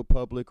 Radio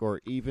Public,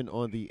 or even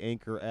on the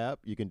Anchor app.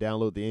 You can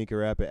download the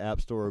Anchor app at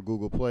App Store or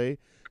Google Play.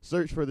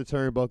 Search for the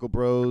Turnbuckle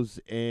Bros,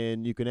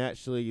 and you can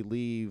actually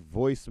leave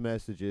voice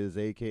messages,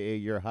 a.k.a.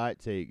 your hot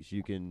takes.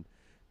 You can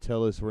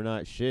tell us we're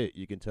not shit.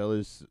 You can tell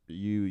us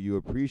you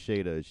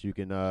appreciate us. You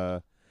can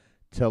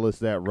tell us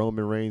that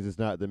Roman Reigns is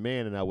not the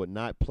man, and I would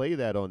not play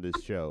that on this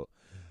show.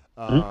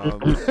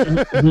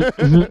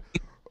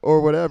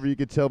 Or whatever. You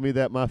could tell me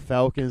that my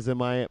Falcons and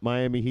my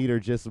Miami Heat are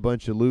just a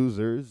bunch of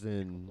losers,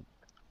 and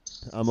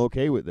I'm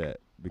okay with that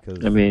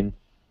because I mean,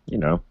 you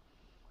know,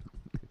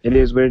 it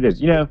is what it is.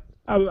 You know,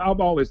 I've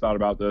always thought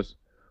about this.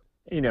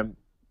 You know,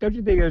 don't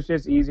you think it's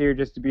just easier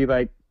just to be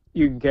like,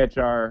 you can catch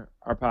our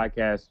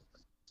podcast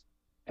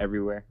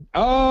everywhere?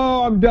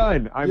 Oh, I'm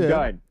done. I'm Yeah,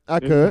 done. I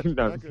could.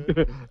 No. I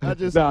could. I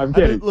just No, I'm I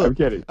kidding. just- look, I'm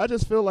kidding. I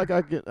just feel like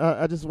I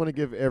just want to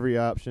give every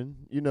option,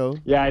 you know.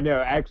 Yeah, I know.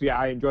 Actually,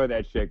 I enjoy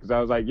that shit because I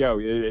was like, yo,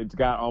 it's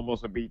got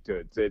almost a beat to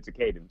it. It's a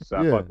cadence, so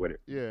I Yeah. fuck with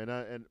it. Yeah,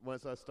 and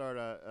once I start,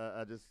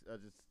 I just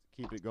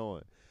keep it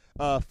going.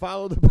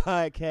 Follow the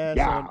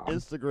podcast on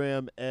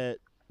Instagram at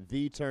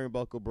The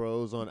Turnbuckle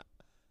Bros. On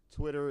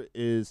Twitter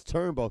is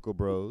Turnbuckle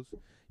Bros.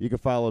 You can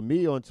follow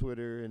me on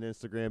Twitter and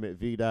Instagram at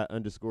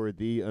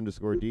v._the_DJ.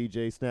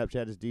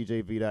 Snapchat is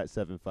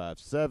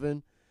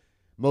DJV.757.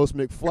 Most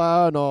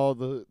McFly on all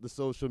the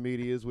social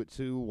medias with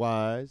 2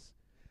 Y's.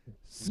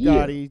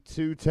 Scotty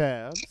 2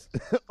 tabs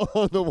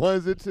on the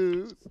ones and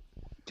twos.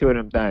 2 of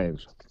them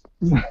things.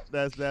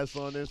 That's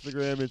on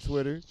Instagram and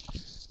Twitter.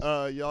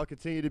 Y'all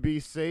continue to be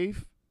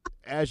safe.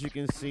 As you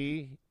can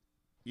see,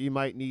 you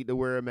might need to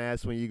wear a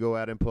mask when you go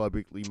out in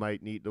public. You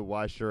might need to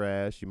wash your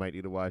ass. You might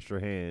need to wash your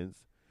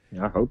hands.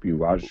 I hope you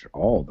watch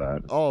all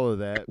that. All of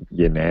that.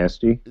 You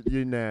nasty.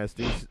 You're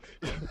nasty.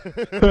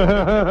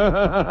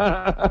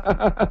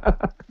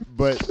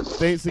 But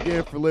thanks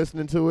again for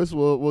listening to us.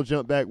 We'll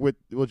jump back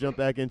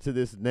into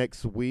this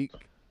next week,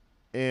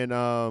 and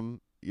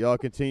y'all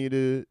continue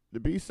to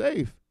be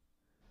safe.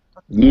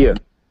 Yeah.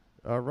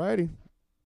 All righty.